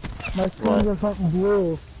 My screen What? just went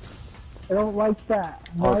blue. I don't like that.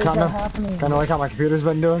 Why is that happening? Kinda like how my computer's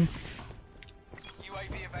been doing.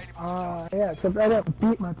 UAV available for task. Yeah, except I didn't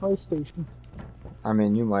beat my PlayStation. I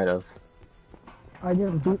mean, you might have. I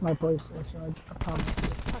didn't beat my PlayStation, I promise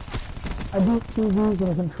you. I beat TVs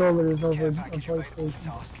and controllers over Care a package available for PlayStation.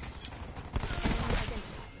 task.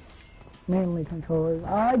 Mainly controllers.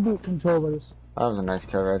 I beat controllers. That was a nice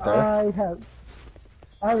kill right there. I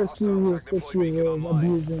have a serious issue with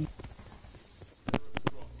abusing.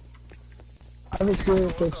 I have a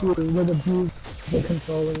serious issue with abusing the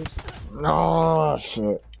controllers. Oh,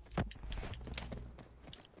 shit.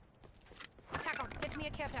 Tackle, get me a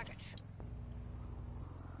care package.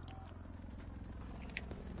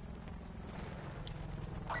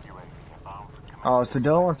 Oh, so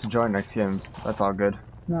Dylan wants to join next game. That's all good.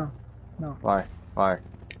 No. Why? Why?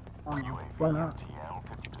 Why not?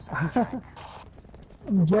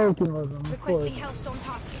 I'm joking with him, of course. Requesting Hellstone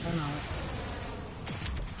task. Why not?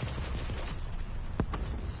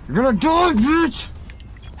 You're gonna die, bitch!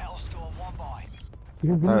 Hellstorm 1 by.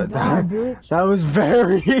 You're gonna die, bitch. That was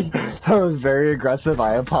very aggressive.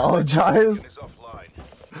 I apologize. Is offline.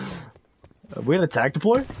 We had attack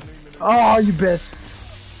deploy? Oh, you bitch.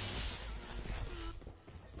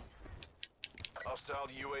 Hostile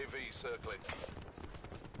UAV circling.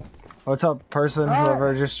 What's up, person?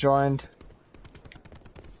 Whoever just joined.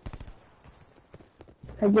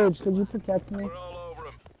 Hey, Gage, could you protect me? We're all over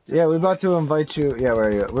them. Yeah, we're about to invite you. Yeah, where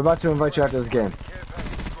are you? We're about to invite you after this game. Care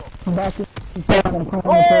package dropped. I'm back inside. I'm climbing the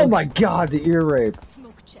Oh fence. my god, the ear rape.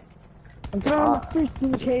 Smoke checked. I'm climbing the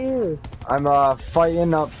freaking chair. I'm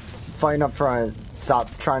fighting up trying to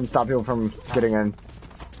stop people from getting in.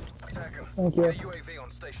 Thank you. UAV on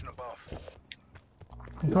station above.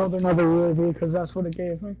 I called another UAV because that's what it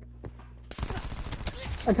gave me.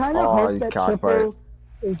 I kind of Oh, hope you that cockfight. triple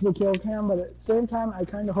is the kill cam, but at the same time, I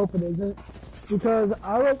kind of hope it isn't. Because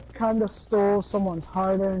I like kind of stole someone's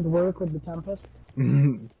hard-earned work with the Tempest.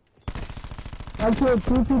 I killed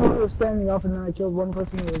 2 people who were standing up, and then I killed 1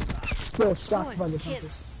 person who was still shocked by the Kill.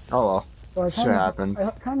 Tempest. Oh well. So I Shit happened.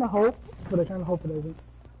 kind of hope, but I kind of hope it isn't.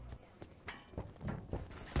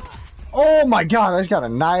 Oh my god, I just got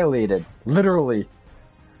annihilated. Literally.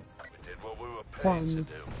 We did what we were paid to Puns. do.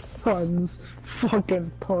 Puns.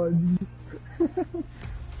 Fucking puns.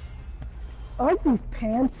 I like these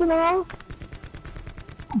pants and all,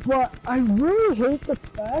 but I really hate the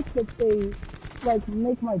fact that they, like,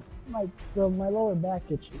 make my lower back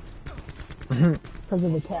itchy. Because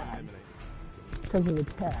of the tag. Because of the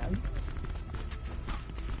tag.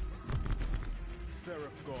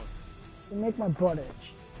 They make my butt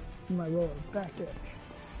itch. And my lower back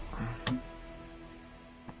itch.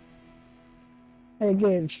 Hey,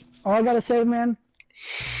 Gage, all I gotta say, man,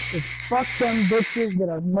 is fuck them bitches that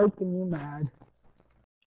are making you mad.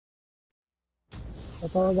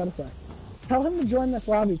 That's all I gotta say. Tell him to join this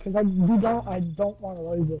lobby, because I don't want to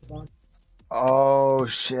leave this lobby. Oh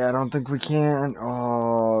shit, I don't think we can.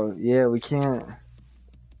 Oh, yeah, we can't.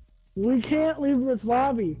 We can't leave this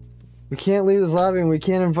lobby. We can't leave this lobby and we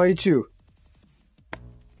can't invite you.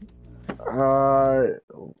 Are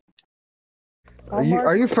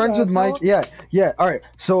you friends with Mike? Yeah, alright.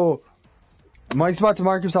 So, Mike's about to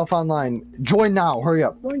mark himself online. Join now, hurry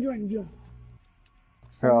up. Join. Here,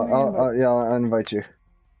 I'll invite you.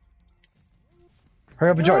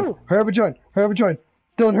 Hurry up and join. No. Hurry up and join.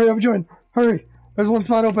 Dylan, hurry up and join. Hurry. There's one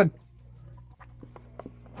spot open.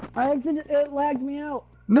 It lagged me out.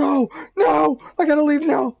 No! I gotta leave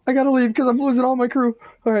now. Because I'm losing all my crew.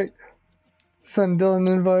 Alright. Send Dylan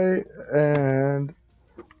an invite. And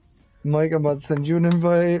Mike, I'm about to send you an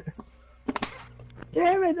invite.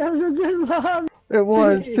 Damn it, that was a good lobby. It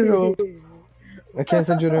was too. I can't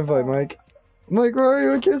send you an invite, Mike. Mike, where are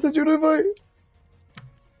you? I can't send you an invite.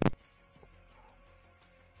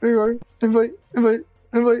 There you are. Invite.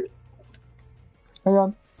 Hang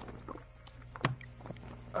on.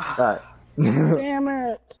 Alright. Damn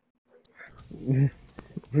it!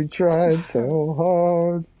 We tried so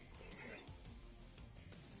hard.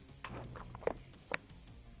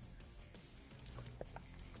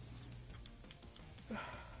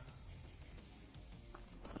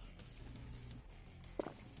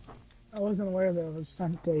 I wasn't aware that I was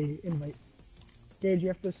sent a invite. Gage, you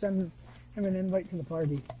have to send him an invite to the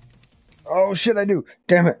party. Oh shit, I do.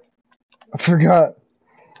 Damn it. I forgot.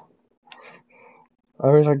 I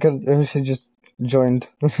wish I just joined.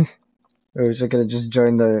 I wish I could have just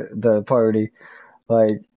joined the party.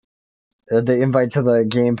 Like, the invite to the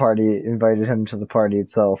game party invited him to the party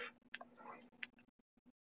itself.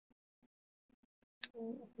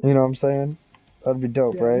 You know what I'm saying? That'd be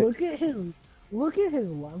dope, Yeah, right? look at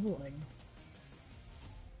his leveling.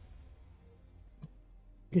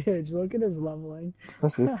 Gage, look at his leveling.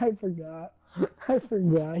 That's it. I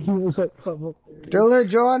forgot he was at level 30. Dylan,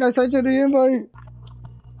 John, I sent you the invite.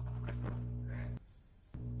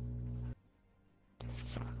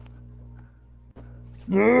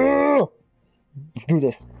 Yeah! Let's do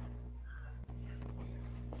this.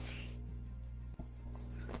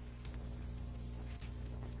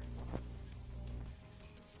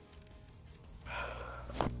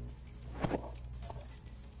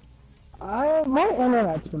 My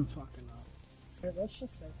internet's been fucking up. Here, let's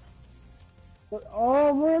just say.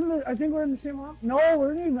 Oh, I think we're in the same lobby. No,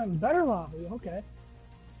 we're in an even better lobby. Okay.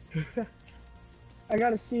 I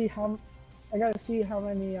gotta see how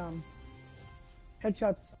many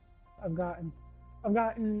headshots I've gotten. I've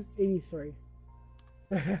gotten 83.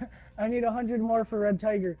 I need 100 more for Red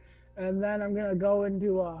Tiger, and then I'm gonna go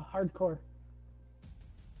into hardcore.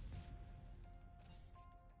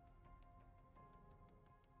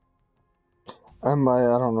 I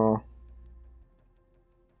don't know.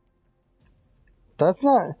 That's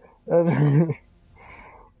not.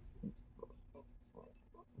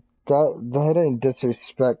 That ain't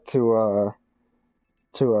disrespect to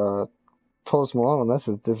Post Malone. That's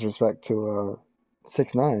just disrespect to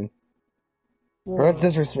 6ix9ine. Or that's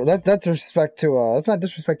disrespect. That's disrespect to that's not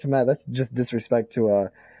disrespect to Matt. That's just disrespect to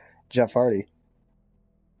Jeff Hardy.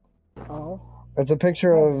 Oh. It's a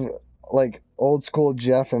picture of like old school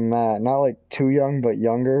Jeff and Matt, not like too young but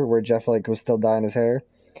younger, where Jeff like was still dyeing his hair.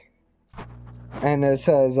 And it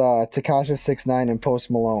says Tekashi 6ix9ine and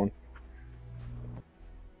Post Malone.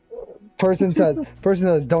 Person says,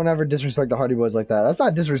 don't ever disrespect the Hardy Boys like that. That's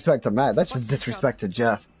not disrespect to Matt. That's just disrespect to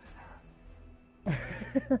Jeff.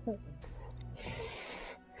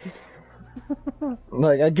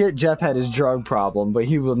 Like, I get Jeff had his drug problem, but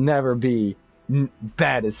he will never be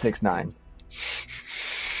bad as 6ix9ine.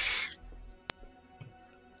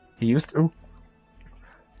 He used to.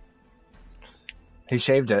 He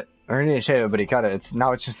shaved it. Or he didn't shave it, but he cut it.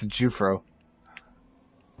 Now it's just a Jufro.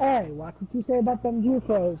 Hey, what did you say about them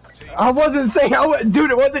Jufros? I wasn't saying,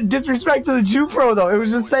 dude, it wasn't disrespect to the Jufro though. It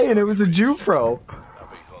was just saying it was a Jufro.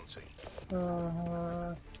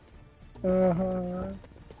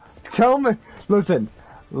 Tell me, listen,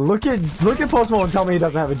 look at Post Malone and tell me he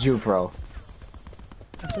doesn't have a Jufro.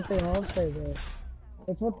 That's what they all say, though.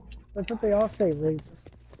 That's what they all say, racist.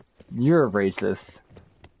 You're a racist.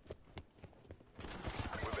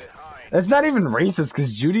 It's not even racist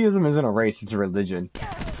because Judaism isn't a race; it's a religion.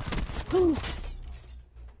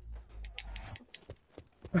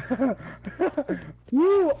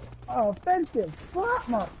 You offensive flat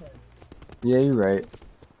muffin. Yeah, you're right.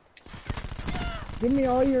 Give me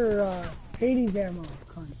all your Hades ammo,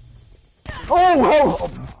 cunt.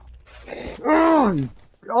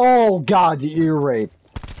 Oh God, the ear rape.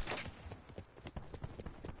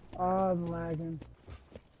 I'm lagging.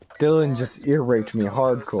 Dylan just ear raped me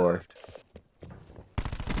hardcore.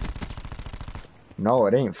 No,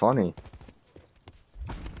 it ain't funny.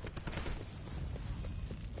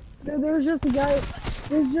 There was just a guy.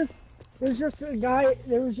 There was just a guy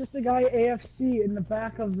AFC in the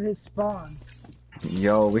back of his spawn.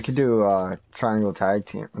 Yo, we could do triangle tag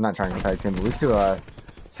team. Not triangle tag team, but we could do a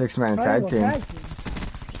 6-man tag team.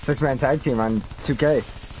 6-man tag team on 2K.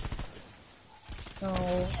 No,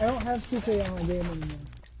 I don't have 2K on my game anymore.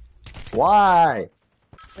 Why?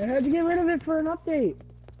 I had to get rid of it for an update.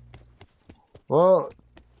 Well,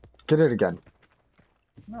 get it again.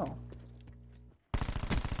 No.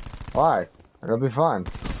 Why? It'll be fun.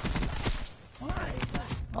 Why?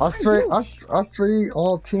 Us three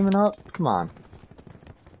all teaming up? Come on.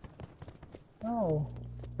 No.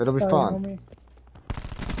 It'll be Sorry, fun. homie.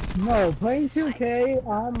 No, playing 2K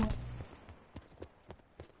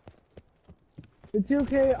the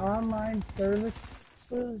 2K online services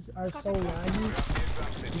are so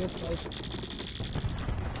laggy. Just like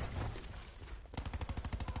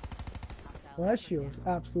last year was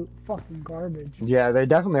absolute fucking garbage. Yeah, they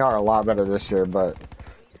definitely are a lot better this year, but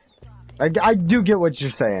I do get what you're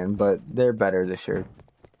saying, but they're better this year.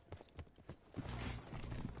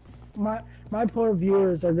 My poor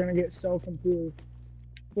viewers are gonna get so confused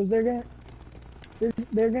because they're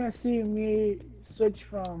gonna see me switch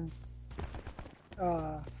from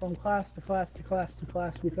class to class to class to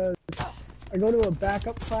class because I go to a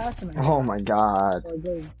backup class and I Oh die. my god. So I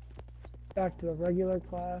go back to the regular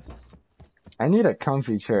class. I need a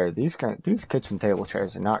comfy chair. These kitchen table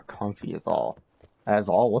chairs are not comfy at all.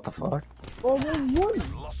 What the fuck? Well, they wouldn't.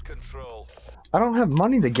 You've lost control. I don't have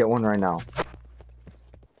money to get one right now.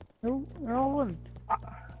 They all wouldn't.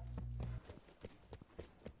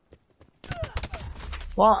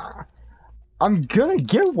 Well, I'm gonna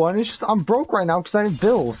get one. It's just I'm broke right now because I have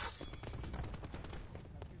bills.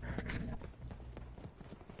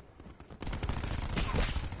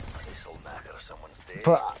 This'll knacker someone's day.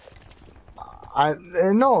 But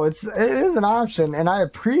no, it is an option, and I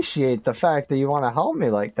appreciate the fact that you want to help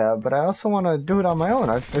me like that. But I also want to do it on my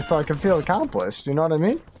own, so I can feel accomplished. You know what I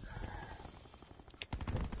mean?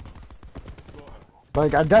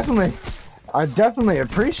 Like I definitely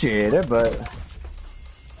appreciate it, but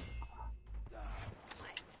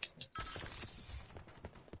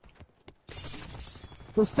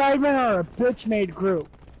The Sidemen are a bitch-made group.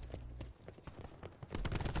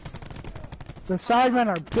 The Sidemen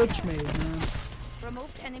are bitch-made, man.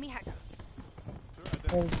 Removed enemy hacker.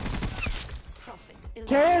 Oh. Profit.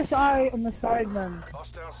 KSI and the Sidemen.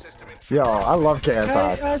 Hostile system in yo, I love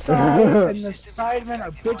KSI. KSI and the Sidemen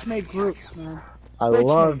are bitch-made groups, man. I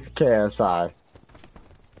love KSI.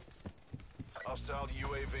 hostile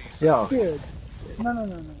UAV. Yo, Dude.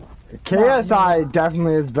 No. KSI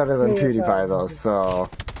definitely is better than KSI PewDiePie though. So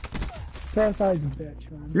KSI's a bitch,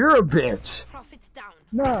 man. you're a bitch. Profit down.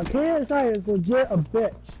 No, KSI is legit a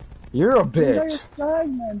bitch. You're a You guys bitch.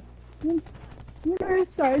 Sidemen. You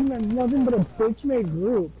guys Sidemen, nothing but a bitch-made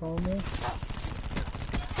group, homie.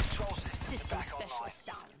 System specialist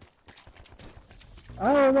down.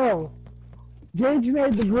 I don't know. Gage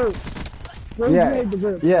made the group. Gage Yeah, made the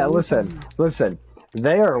group. yeah. so Listen.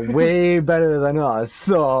 They are way better than us.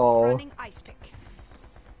 So Running ice pick.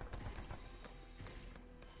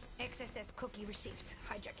 XSS cookie received.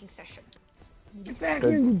 Hijacking session. Get back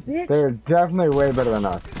here, you bitch. they're definitely way better than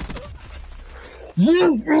us.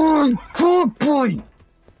 You cook boy.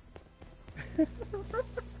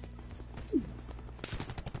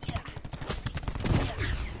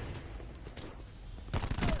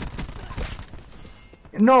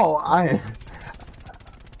 No, I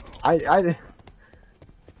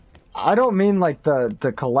don't mean like the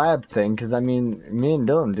collab thing, because I mean me and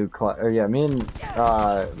Dylan do me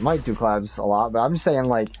and Mike do collabs a lot, but I'm just saying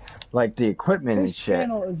like the equipment and This shit.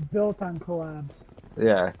 channel is built on collabs.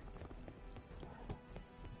 Yeah.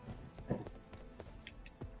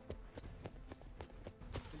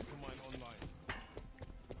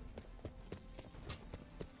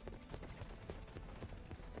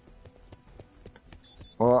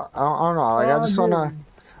 Well, I don't know. Like, I just wanna.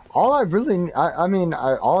 All I really,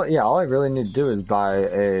 all I really need to do is buy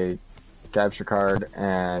a capture card,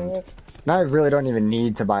 and now I really don't even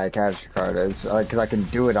need to buy a capture card. It's like because I can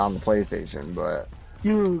do it on the PlayStation, but.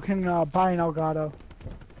 You can buy an Elgato.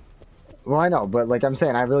 Well, I know, but like I'm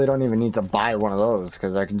saying, I really don't even need to buy one of those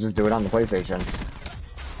because I can just do it on the PlayStation.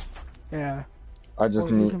 Yeah. I just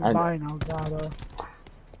Or you need. can buy an Elgato.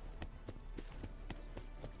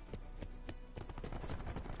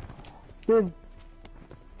 Dude.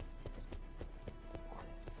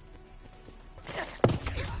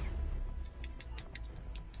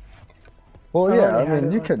 Well, yeah, I already had mean,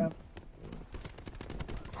 it you like could. that.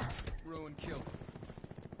 Ruin kill.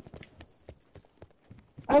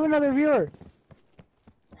 I have another viewer.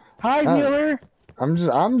 Hi, viewer. I'm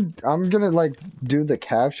gonna like do the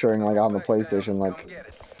capturing like on the PlayStation, like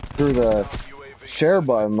through the share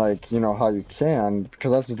button, like you know how you can,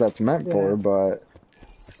 because that's what that's meant for. But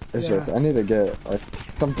it's just I need to get like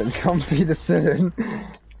something comfy to sit in,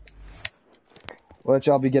 which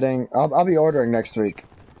I'll be getting. I'll be ordering next week.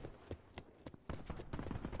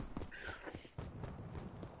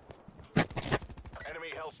 Enemy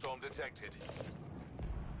Hellstorm detected.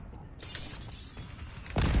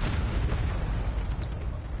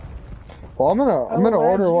 Well, I'm gonna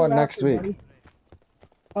order one next week. Buddy.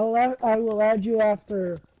 I will add you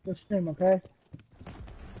after the stream, okay?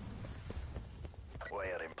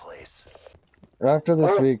 Wire in place. After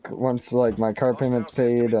this week, once like my car payment's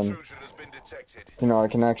paid and Intrusion has been detected. you know I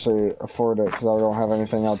can actually afford it because I don't have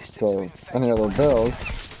anything else to any other bills.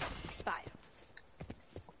 Expired.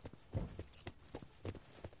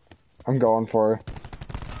 I'm going for her.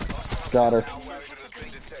 Got her. Intrusion has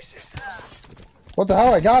been detected. What the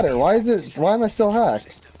hell? I got her. Why am I still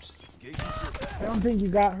hacked? I don't think you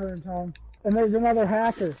got her in time. And there's another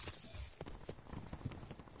hacker.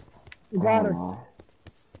 You got her. Oh.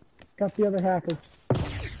 Got the other hacker.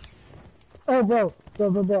 Oh, bro.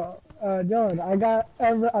 Dylan, I've got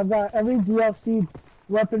every DLC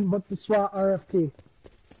weapon but the SWAT RFT.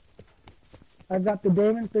 I've got the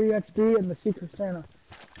Damon 3XB and the Secret Santa.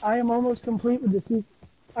 I am almost complete with the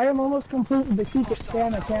Secret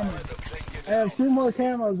Santa camo. I have 2 more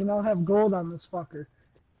camos and I'll have gold on this fucker.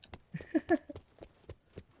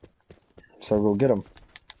 So go get him.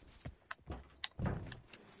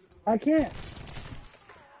 I can't.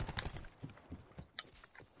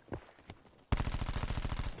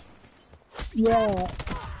 Yeah,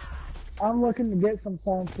 I'm looking to get some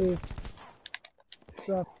soundproof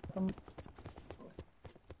stuff.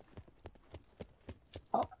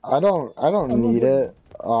 I don't need it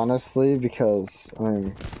honestly because I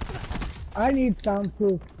mean I need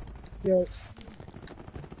soundproof. Yeah.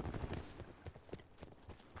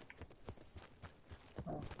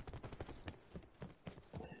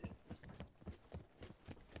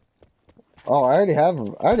 oh I already have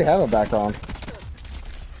a background.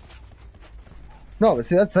 No, but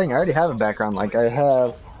see that's the thing. I already have a background. Like I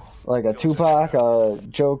have like a Tupac, a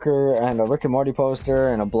Joker, and a Rick and Morty poster,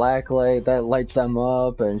 and a black light that lights them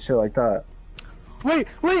up and shit like that. Wait,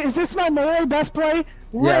 is this my melee best play?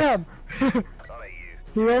 Yes. Wham!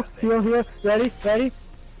 Heal. Ready?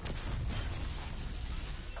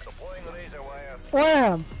 Deploying the laser wire.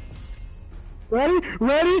 Wham!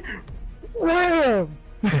 Ready? Wham!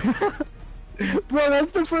 Bro,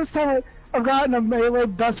 that's the first time I've gotten a melee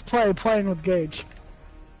best play playing with Gage.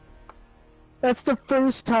 That's the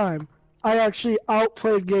first time I actually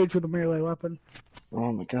outplayed Gage with a melee weapon.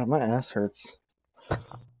 Oh my god, my ass hurts.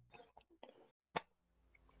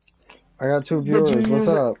 I got 2 viewers. What's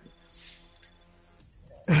up?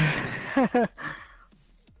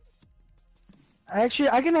 Actually,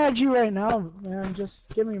 I can add you right now, man.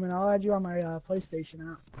 Just give me a minute. I'll add you on my PlayStation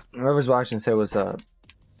app. Whoever's watching, say what's up.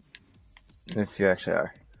 If you actually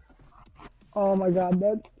are. Oh my god,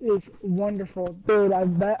 that is wonderful. Dude,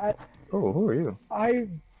 Oh, who are you? I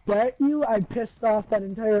bet you I pissed off that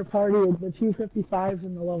entire party with the 255s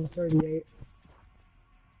and the level 38.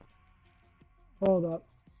 Hold up.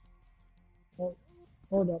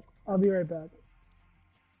 Hold up. I'll be right back.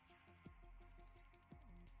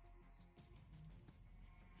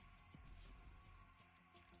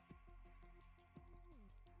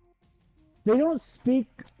 They don't speak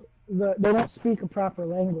a proper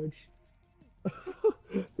language.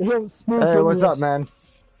 They don't speak Hey, what's English. up, man?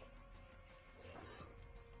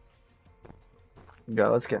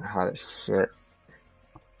 Yo, it's getting hot as shit.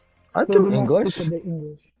 I They do not English. speak the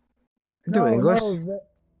English. Do English? No,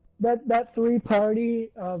 that 3 party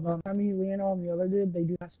of Emmy, Leonel, and the other dude, they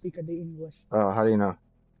do not speak the English. Oh, how do you know?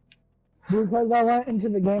 Because I went into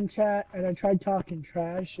the game chat and I tried talking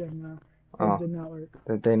trash and it did not work.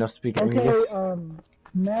 They don't speak Okay, English?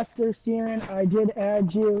 Master Siren, I did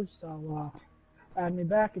add you, so add me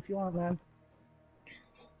back if you want, man.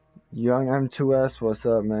 Young M2S, what's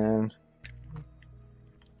up, man?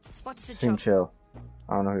 What's the Seem job? chill.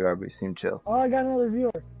 I don't know who you are, but you seem chill. Oh, I got another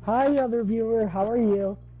viewer. Hi, other viewer. How are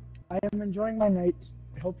you? I am enjoying my night.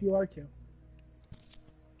 I hope you are too.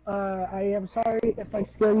 I am sorry if I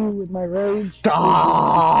scare you with my rage.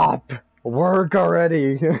 Stop! Work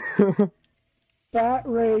already! Fat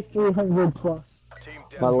Ray 300 plus.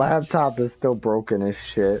 My laptop is still broken as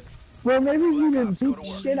shit. Well, maybe you didn't beat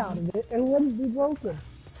shit out of it and it wouldn't be broken.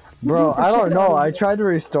 Bro, I don't know. I tried to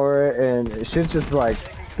restore it and shit's just like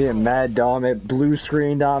being mad dumb. It blue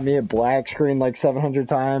screened on me, it black screened like 700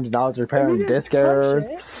 times. Now it's repairing disk errors.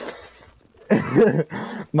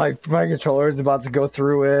 my controller is about to go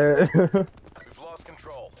through it. We've lost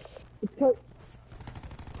control.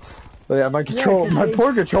 But yeah, my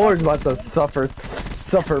poor controller is about to suffer.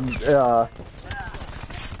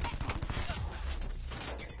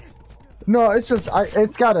 No, it's just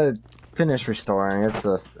it's gotta finish restoring. It's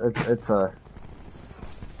a.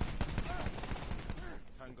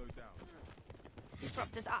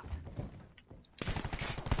 Disruptors up.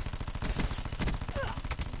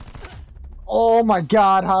 Oh my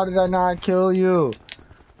god, how did I not kill you?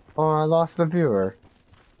 Oh, I lost the viewer.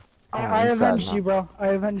 I avenged you, bro. I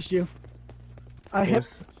avenged you. I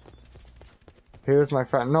hit. He was my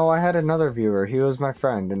friend. No, I had another viewer. He was my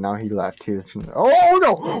friend, and now he left. He was. Oh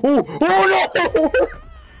no! Oh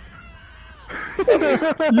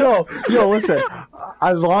no! Yo, listen.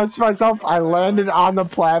 I launched myself. I landed on the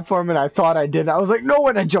platform, and I thought I did. I was like, no,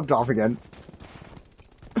 and I jumped off again.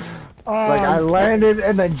 Like I landed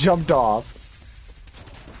and then jumped off.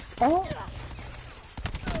 Oh,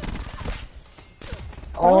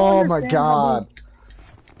 Oh my god.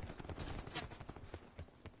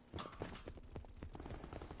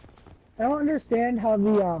 I don't understand how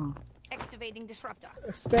the Activating disruptor.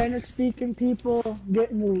 Spanish-speaking people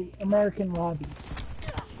get into American lobbies.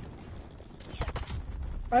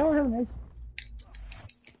 I don't have an.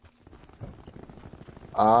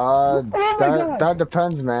 That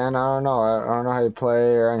depends, man. I don't know. I don't know how you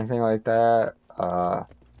play or anything like that. I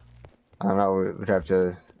don't know. We'd have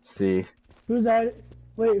to see. Who's that?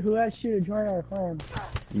 Wait, who asked you to join our clan?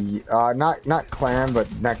 Not clan,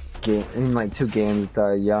 but next game in like 2 games. It's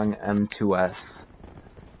young M2S.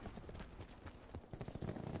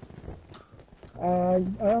 I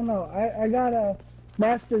don't know. I got a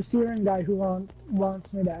master searing guy who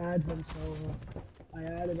wants me to add him, so I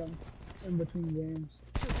added him in between games.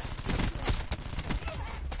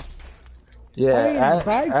 Yeah,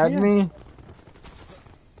 by add chance. me.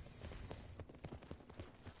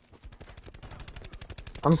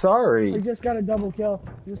 I'm sorry. We just got a double kill.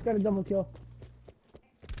 We just got a double kill.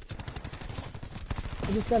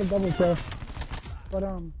 We just got a double kill. But I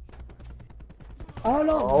don't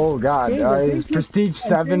know. Oh god, Gabe, it's Prestige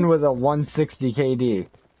 7 with a 160 KD.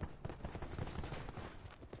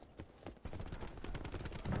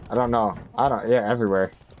 I don't know. Yeah,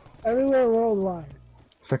 everywhere. Everywhere worldwide.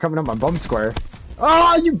 They're coming up my bum square.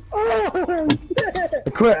 Oh, you! Oh,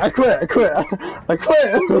 shit! I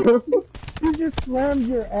quit! You just slammed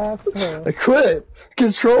your asshole. I quit!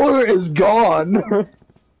 Controller is gone!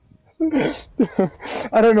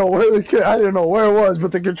 I don't know where it was,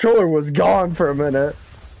 but the controller was gone for a minute.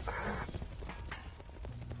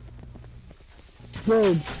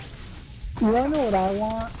 Dude, you wanna know what I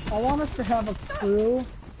want? I want us to have a crew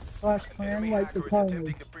 / clan like the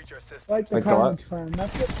Carnage. Like the Like Carnage clan.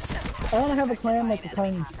 That's it. I wanna have a clan like the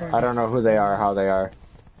Carnage clan. I don't know who they are, how they are.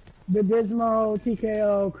 The Dismo,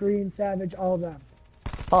 TKO, Korean Savage, all of them.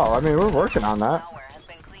 Oh, I mean, we're working on that.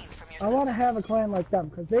 I want to have a clan like them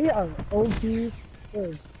because they are OG,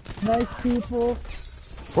 they're nice people.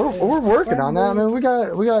 We're working on that. I mean, we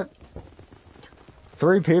got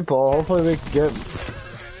 3 people. Hopefully we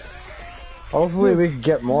can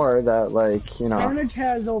get more that, like, you know. Carnage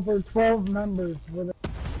has over 12 members with it.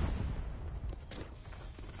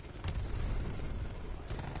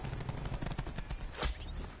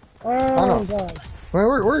 Oh god. I mean,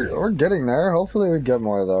 we're getting there. Hopefully we get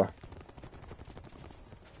more though.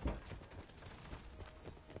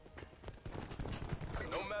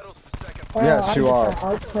 No medals for second. Yes, you are.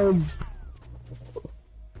 Outplayed.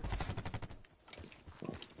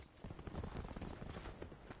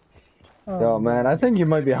 Yo, man, I think you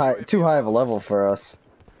might be too high of a level for us.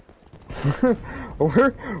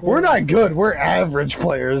 we're not good. We're average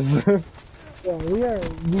players. Yeah, we are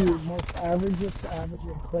the most average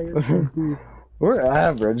players. We're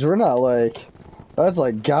average. We're not like that's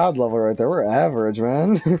like god level right there. We're average,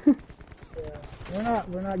 man. Yeah,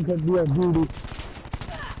 we're not good. We are booty.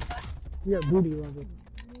 We are booty level.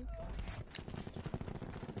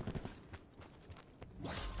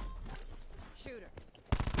 Shooter.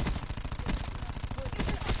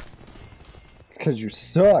 It's because you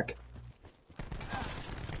suck.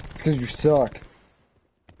 It's because you suck.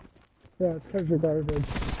 Yeah, it's because you're garbage.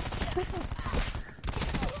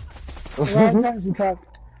 A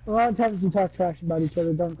lot of times we talk trash about each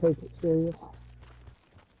other. Don't take it serious.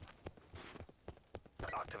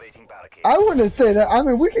 Activating barricade. I wouldn't say that. I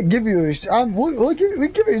mean, we could give you we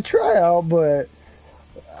give you a tryout, but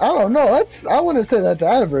I don't know. I wouldn't say that's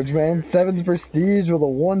average, man. 7th prestige with a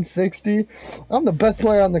 160. I'm the best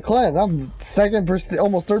player on the clan. I'm 2nd prestige,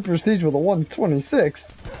 almost 3rd prestige with a 126.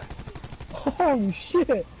 Oh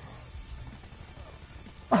shit!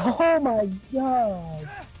 Oh my god!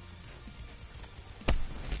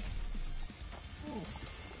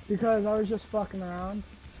 Because I was just fucking around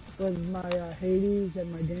with my Hades and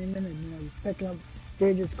my Damon, and I was picking up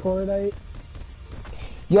Gage's Kool-Aid.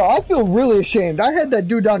 Yo, I feel really ashamed. I had that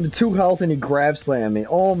dude down to 2 health and he grab slammed me.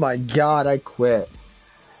 Oh my god, I quit.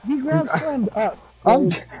 He grab slammed us. I'm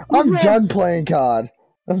dude. done playing COD.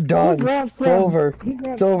 I'm done. It's over.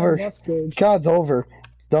 It's over. COD's over.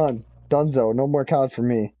 It's done. Dunzo. No more COD for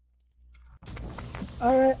me.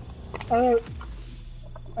 Alright.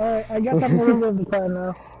 I guess I'm gonna leave the clan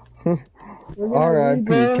now. R.I.P.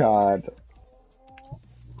 COD.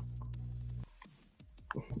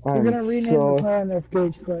 We're gonna rename the plan if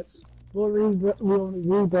Gage quits. We'll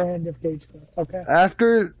rebrand if Gage quits, okay?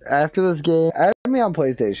 After this game, add me on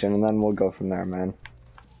PlayStation, and then we'll go from there, man.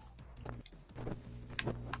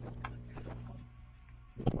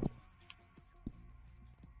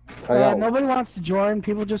 Nobody wants to join.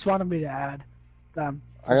 People just wanted me to add them.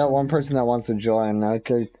 I got one person that wants to join. I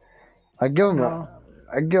give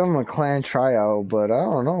him a clan tryout, but I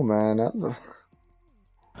don't know, man. I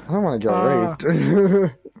don't want to get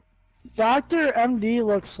raped. Dr. MD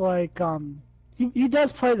looks like he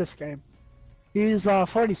does play this game. He's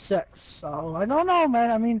 46, so I don't know,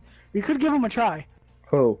 man. I mean, we could give him a try.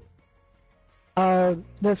 Who?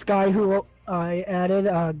 This guy who I added,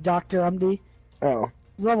 Dr. MD. Oh.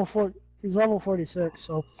 He's level 46,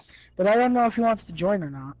 so, but I don't know if he wants to join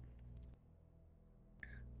or not.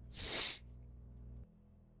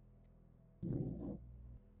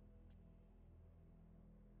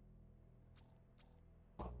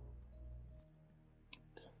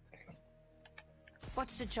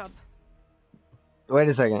 What's the job? Wait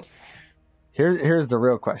a second. Here's the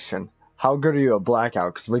real question. How good are you at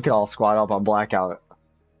Blackout? Because we could all squad up on Blackout.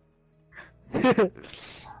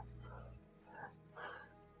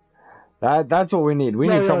 That's what we need. We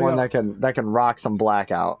need someone that can rock some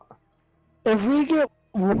Blackout. If we get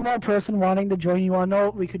one more person wanting to join, you wanna know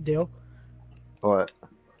what we could do? What?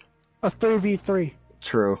 A 3v3.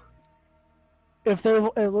 True. If they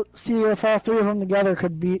see if all three of them together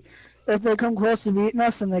could beat, if they come close to beating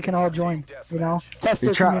us, then they can all join. You know, test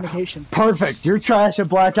their communication. Perfect. You're trash at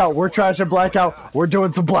Blackout. We're trash at Blackout. We're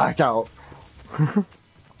doing some Blackout.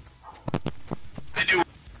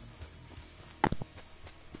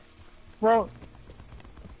 Well,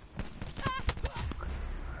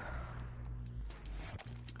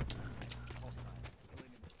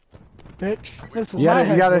 bitch, this is my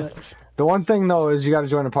head glitch. The one thing though is you gotta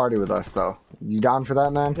join a party with us though. You down for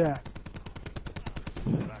that, man? Yeah.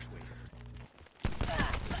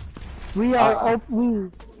 We are.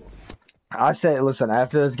 I say, listen.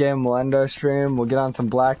 After this game, we'll end our stream. We'll get on some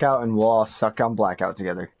Blackout, and we'll all suck on Blackout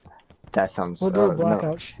together. That sounds. We'll do a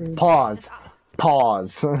Blackout stream. Pause.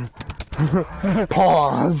 Pause.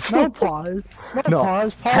 Pause. No pause. No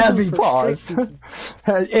pause. Pause heavy is for pause. straight people.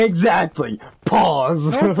 Exactly. Pause.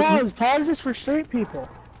 No pause. Pause is for straight people.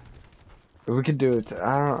 We could do it.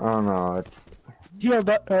 I don't know. It's...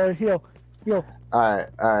 Heal.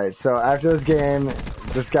 Alright. So after this game,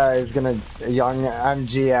 this guy is young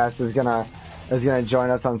MGS is gonna join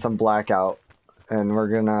us on some Blackout, and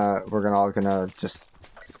we're all gonna just.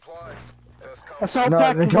 Assault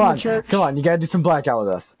pack is in the church. Come on, you gotta do some Blackout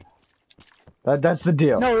with us. That's the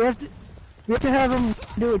deal. No, we have to have him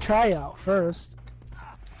do a tryout first.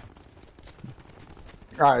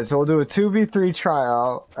 Alright, so we'll do a 2v3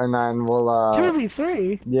 tryout, and then we'll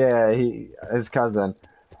 2v3? Yeah, his cousin.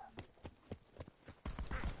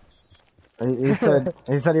 He said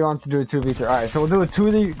he wants to do a 2v3. Alright, so we'll do a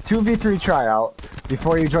 2v3 tryout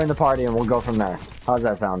before you join the party, and we'll go from there. How's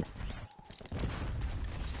that sound?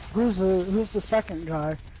 Who's the second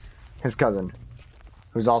guy? His cousin,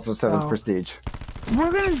 who's also 7th Prestige.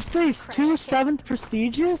 We're gonna face 2 7th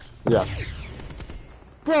Prestiges? Yeah.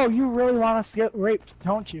 Bro, you really want us to get raped,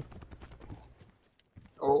 don't you?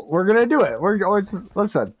 We're gonna do it.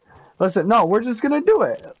 Listen. No, we're just gonna do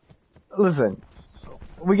it. Listen,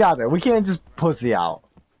 we got it. We can't just pussy out.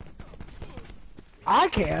 I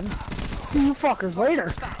can. See you fuckers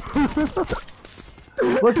later.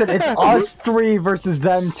 Listen, it's us 3 versus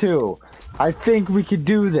them 2. I think we could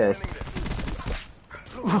do this.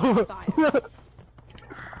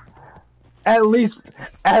 At least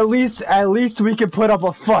we can put up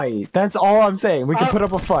a fight. That's all I'm saying. We can put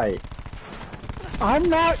up a fight. I'm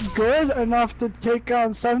not good enough to take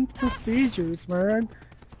on 7th Prestigious, man.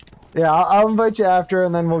 Yeah, I'll invite you after,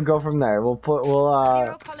 and then we'll go from there. Zero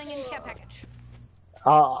calling in care package.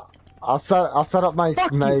 I'll set up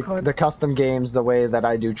the custom games the way that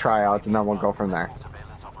I do tryouts, and then we'll go from there.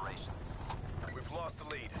 Surveillance operations. We've lost the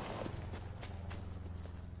lead.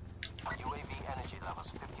 UAV energy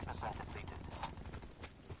levels 50% depleted.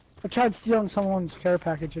 I tried stealing someone's care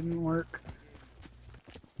package, it didn't work.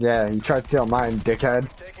 Yeah, you tried to steal mine, dickhead.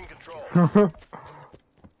 Taking control.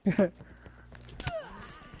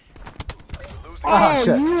 Oh,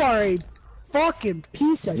 shit. you are a fucking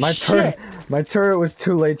piece of shit. My turret was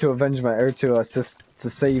too late to avenge my to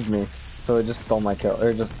save me, so it just stole my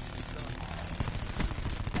kill.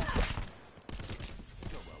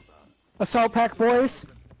 Assault pack, boys.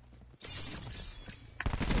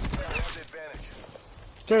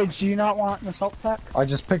 Jade, do you not want an assault pack? I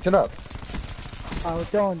just picked it up.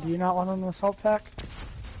 Dylan, do you not want an assault pack?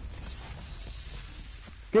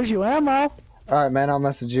 Gives you ammo. Alright, man, I'll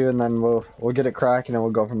message you and then we'll get it cracking and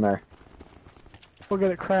we'll go from there. We'll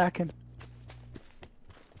get it cracking.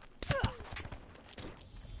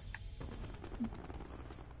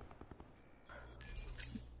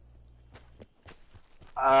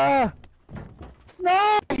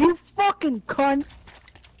 No, you fucking cunt.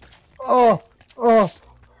 Oh!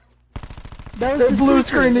 That was The the blue secret.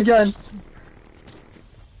 screen again.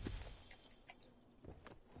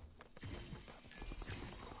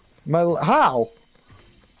 How?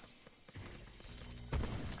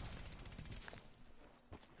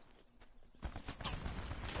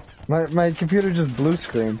 My computer just blue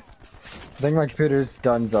screened. I think my computer's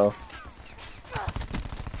donezo.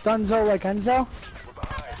 Dunzo like Enzo?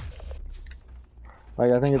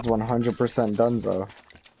 Like, I think it's 100% donezo.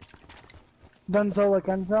 Dunzo like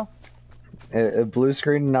Enzo? It blue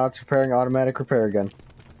screened and now it's preparing automatic repair again.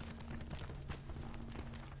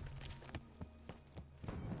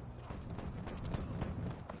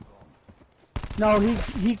 No,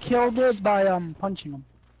 he killed it by punching him.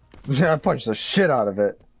 Yeah, I punched the shit out of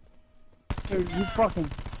it. Dude, you fucking.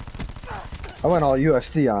 I went all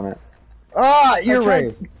UFC on it. Ah, ear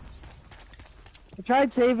rape! I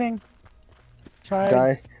tried saving.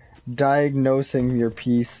 Tried. Diagnosing your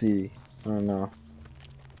PC. I don't know.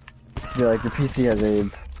 Be like, your PC has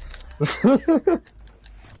AIDS.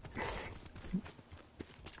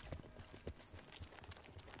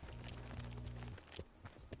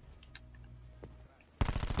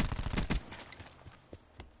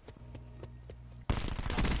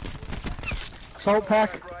 Salt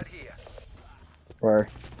pack Right here. Where?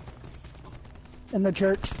 in the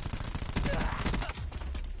church.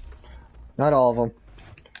 Not all of them.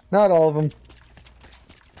 Not all of them.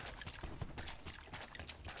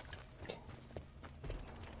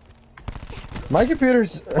 My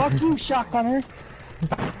computer's... Fuck you, shotgunner.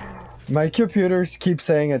 My computers keep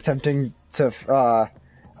saying attempting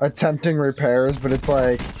repairs, but it's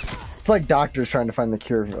like doctors trying to find the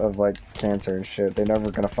cure of like cancer and shit. They're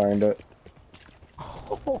never gonna find it.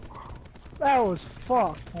 Oh, that was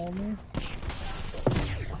fucked, homie.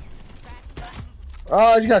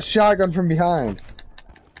 Oh, you got shotgun from behind.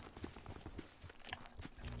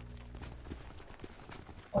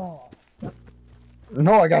 Oh.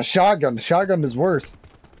 No, I got shotgun. The shotgun is worse.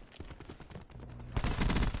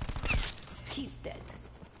 He's dead.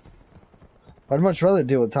 I'd much rather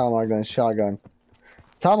deal with Tomahawk than shotgun.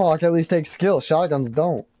 Tomahawk at least takes skill. Shotguns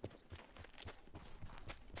don't.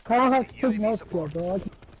 Tomahawks took no skill, bro.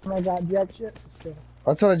 I got jack shit skill.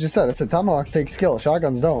 That's what I just said. I said Tomahawks take skill.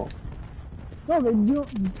 Shotguns don't. No, they do.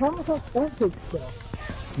 Tomahawks don't take skill.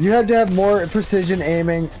 You have to have more precision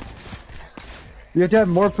aiming. You have to have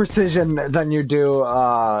more precision than you do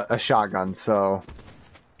a shotgun, so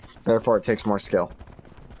therefore it takes more skill.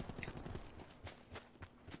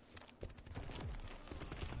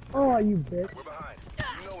 Oh, you bitch. We're behind.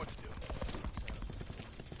 You know what to do.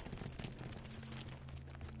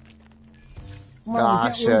 Come on, we Ah,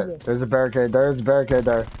 can't lose shit. this. There's a barricade. There's a barricade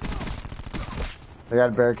there. They got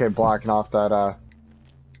a barricade blocking off that,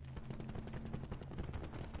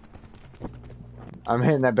 I'm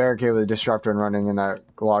hitting that barricade with a disruptor and running in that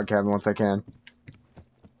log cabin once I can.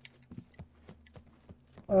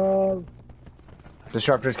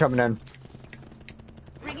 Disruptor's coming in.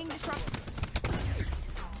 Ringing disrupt.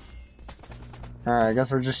 Alright, I guess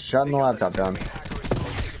we're just shutting the laptop down.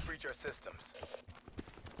 Breach our systems.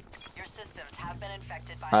 Your systems have been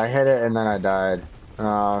infected by. I hit it and then I died.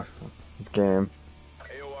 Oh, this game.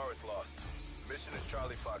 AOR is lost. Mission is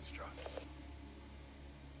Charlie Foxtrot.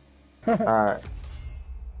 Alright.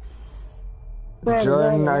 Bro,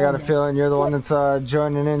 Jordan, bro, I got a bro. feeling you're the one that's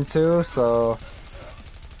joining in too, so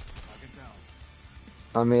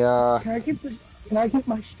let me Can I keep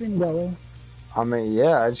my stream going? I mean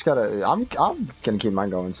yeah, I just gotta I'm gonna keep mine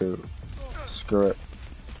going too. Screw it.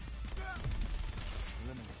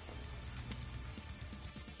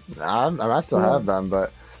 I still have them,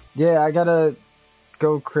 but yeah, I gotta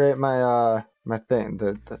go create my my thing,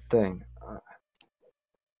 the thing.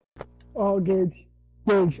 Oh, Gage.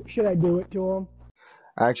 Gage, should I do it to him?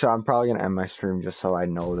 Actually, I'm probably gonna end my stream just so I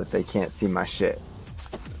know that they can't see my shit.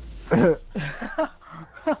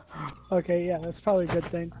 Okay, yeah, that's probably a good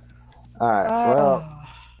thing. Alright, well,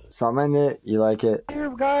 so I'm in it. You like it? Here,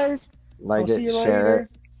 guys. Like I'll it, see you share later.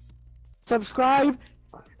 it. Subscribe.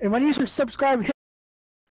 And when you subscribe, hit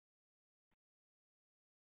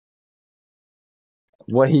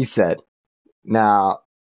What he said. Now,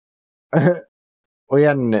 we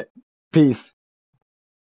ending it. Peace.